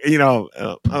 No,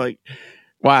 like,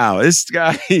 wow, this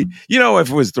guy. If it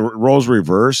was the roles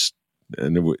reversed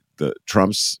and the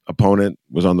Trump's opponent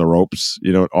was on the ropes,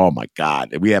 oh my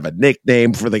God, we have a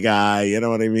nickname for the guy. You know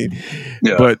what I mean?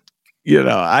 Yeah. But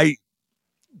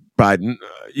Biden,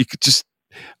 you could just.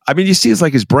 I mean, you see, it's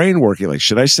like his brain working. Like,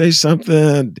 should I say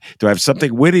something? Do I have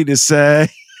something witty to say?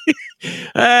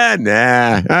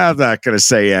 Nah, I'm not going to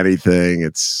say anything.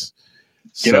 It's.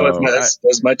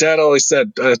 As my dad always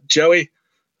said, Joey,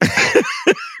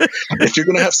 if you're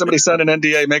going to have somebody sign an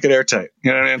NDA, make it airtight.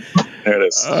 You know what I mean? There it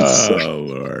is. Oh,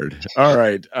 Lord. All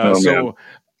right. So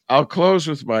I'll close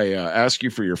with my ask you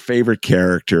for your favorite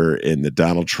character in the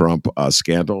Donald Trump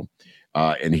scandal.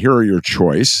 And here are your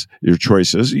choices.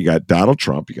 You got Donald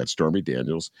Trump, you got Stormy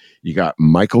Daniels, you got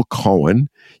Michael Cohen,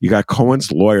 you got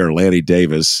Cohen's lawyer, Lanny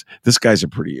Davis. This guy's a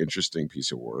pretty interesting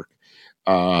piece of work.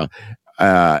 But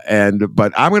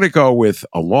I'm going to go with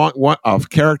a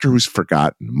character who's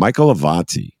forgotten, Michael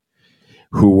Avanti,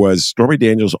 who was Stormy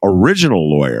Daniels' original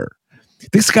lawyer.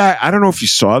 This guy, I don't know if you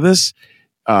saw this.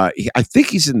 I think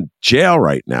he's in jail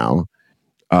right now.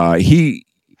 He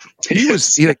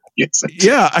was,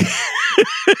 yeah.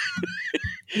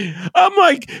 I'm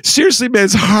like, seriously, man,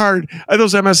 it's hard.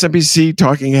 Those MSNBC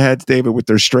talking heads, David, with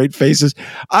their straight faces.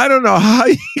 I don't know how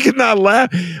you could not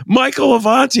laugh. Michael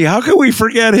Avanti, how can we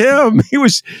forget him? He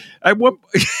was, remember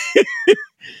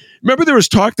there was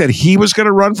talk that he was going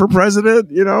to run for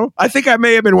president, you know? I think I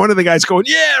may have been one of the guys going,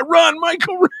 yeah, run,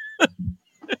 Michael.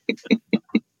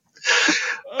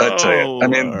 I tell you, I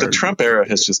mean, the Trump era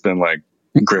has just been like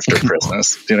grifter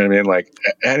business. Do you know what I mean? Like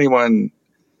anyone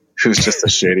who's just a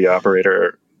shady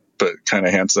operator, but kind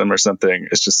of handsome or something,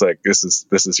 it's just like, this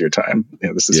is your time. You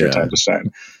know, this is your time to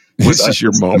shine. This is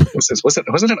your moment. Wasn't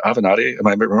it Avenatti? Am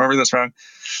I remembering this wrong?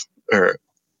 Or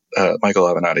Michael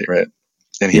Avenatti, right?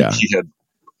 And he had,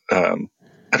 I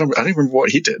don't remember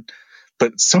what he did,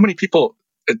 but so many people,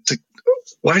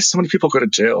 why so many people go to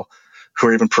jail who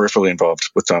are even peripherally involved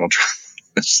with Donald Trump?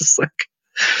 It's just like,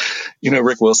 you know,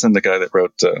 Rick Wilson, the guy that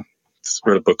wrote a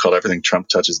book called Everything Trump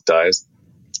Touches Dies.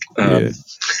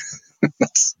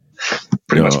 That's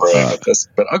pretty much where I am with this.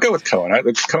 But I'll go with Cohen.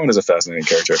 Cohen is a fascinating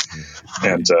character,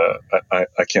 and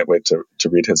I can't wait to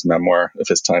read his memoir of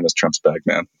his time as Trump's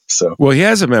bagman. So, well, he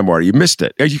has a memoir. You missed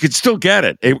it. You can still get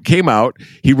it. It came out.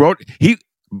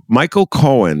 Michael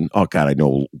Cohen. Oh God, I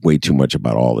know way too much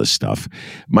about all this stuff.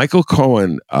 Michael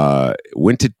Cohen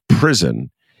went to prison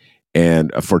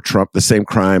and for Trump, the same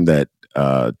crime that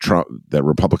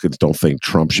Republicans don't think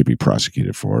Trump should be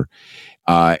prosecuted for.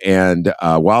 And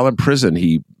while in prison,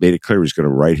 he made it clear he was going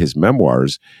to write his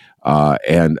memoirs.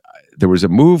 And there was a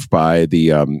move by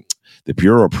the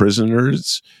Bureau of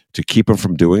Prisoners to keep him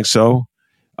from doing so.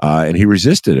 And he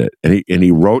resisted it. And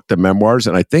he wrote the memoirs.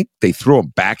 And I think they threw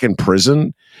him back in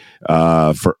prison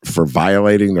for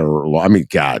violating their law. I mean,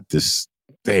 God,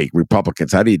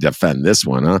 Republicans, how do you defend this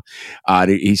one, huh?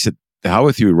 He said, the hell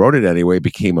with you, he wrote it anyway,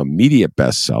 became a media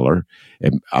bestseller,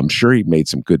 and I'm sure he made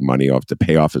some good money off to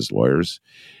pay off his lawyers.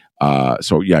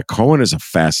 So yeah, Cohen is a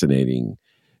fascinating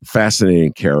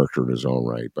character in his own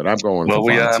right. But I'm going with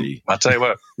Avanti. I'll tell you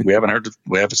what, we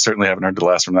certainly haven't heard the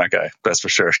last from that guy. That's for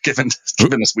sure. Given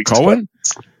this week's Cohen.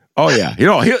 Oh yeah, you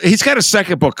know he's got a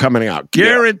second book coming out.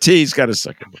 Guarantee he's got a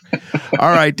second book. All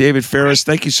right, David Faris,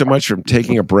 thank you so much for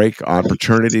taking a break on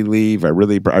paternity leave. I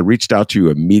reached out to you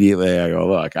immediately. I go,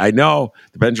 look, I know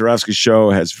the Ben Joravsky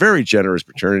Show has very generous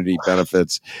paternity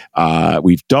benefits.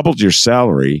 We've doubled your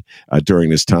salary during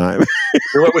this time.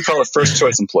 You're what we call a first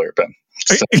choice employer, Ben.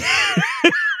 So.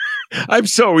 I'm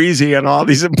so easy on all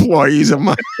these employees of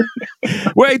mine.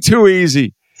 Way too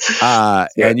easy.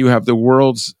 And you have the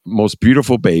world's most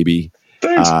beautiful baby.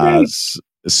 Thanks,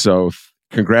 so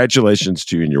congratulations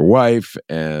to you and your wife,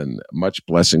 and much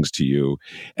blessings to you.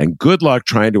 And good luck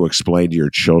trying to explain to your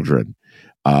children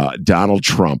Donald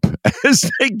Trump as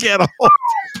they get old.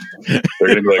 They're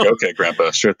going to be like, okay,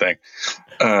 Grandpa, sure thing.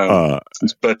 I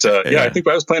think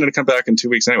I was planning to come back in 2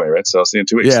 weeks anyway, right? So I'll see you in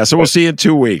 2 weeks. Yeah, so we'll see you in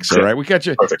 2 weeks, all right? We got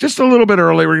you just a little bit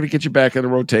early. We're going to get you back in the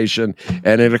rotation.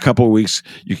 And in a couple of weeks,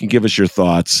 you can give us your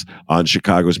thoughts on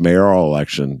Chicago's mayoral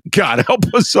election. God help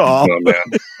us all. Oh, man.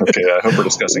 Okay, I hope we're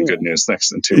discussing good news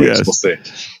next in 2 weeks. Yes. We'll see.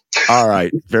 All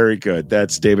right, very good.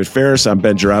 That's David Faris. I'm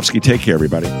Ben Joravsky. Take care,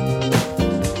 everybody.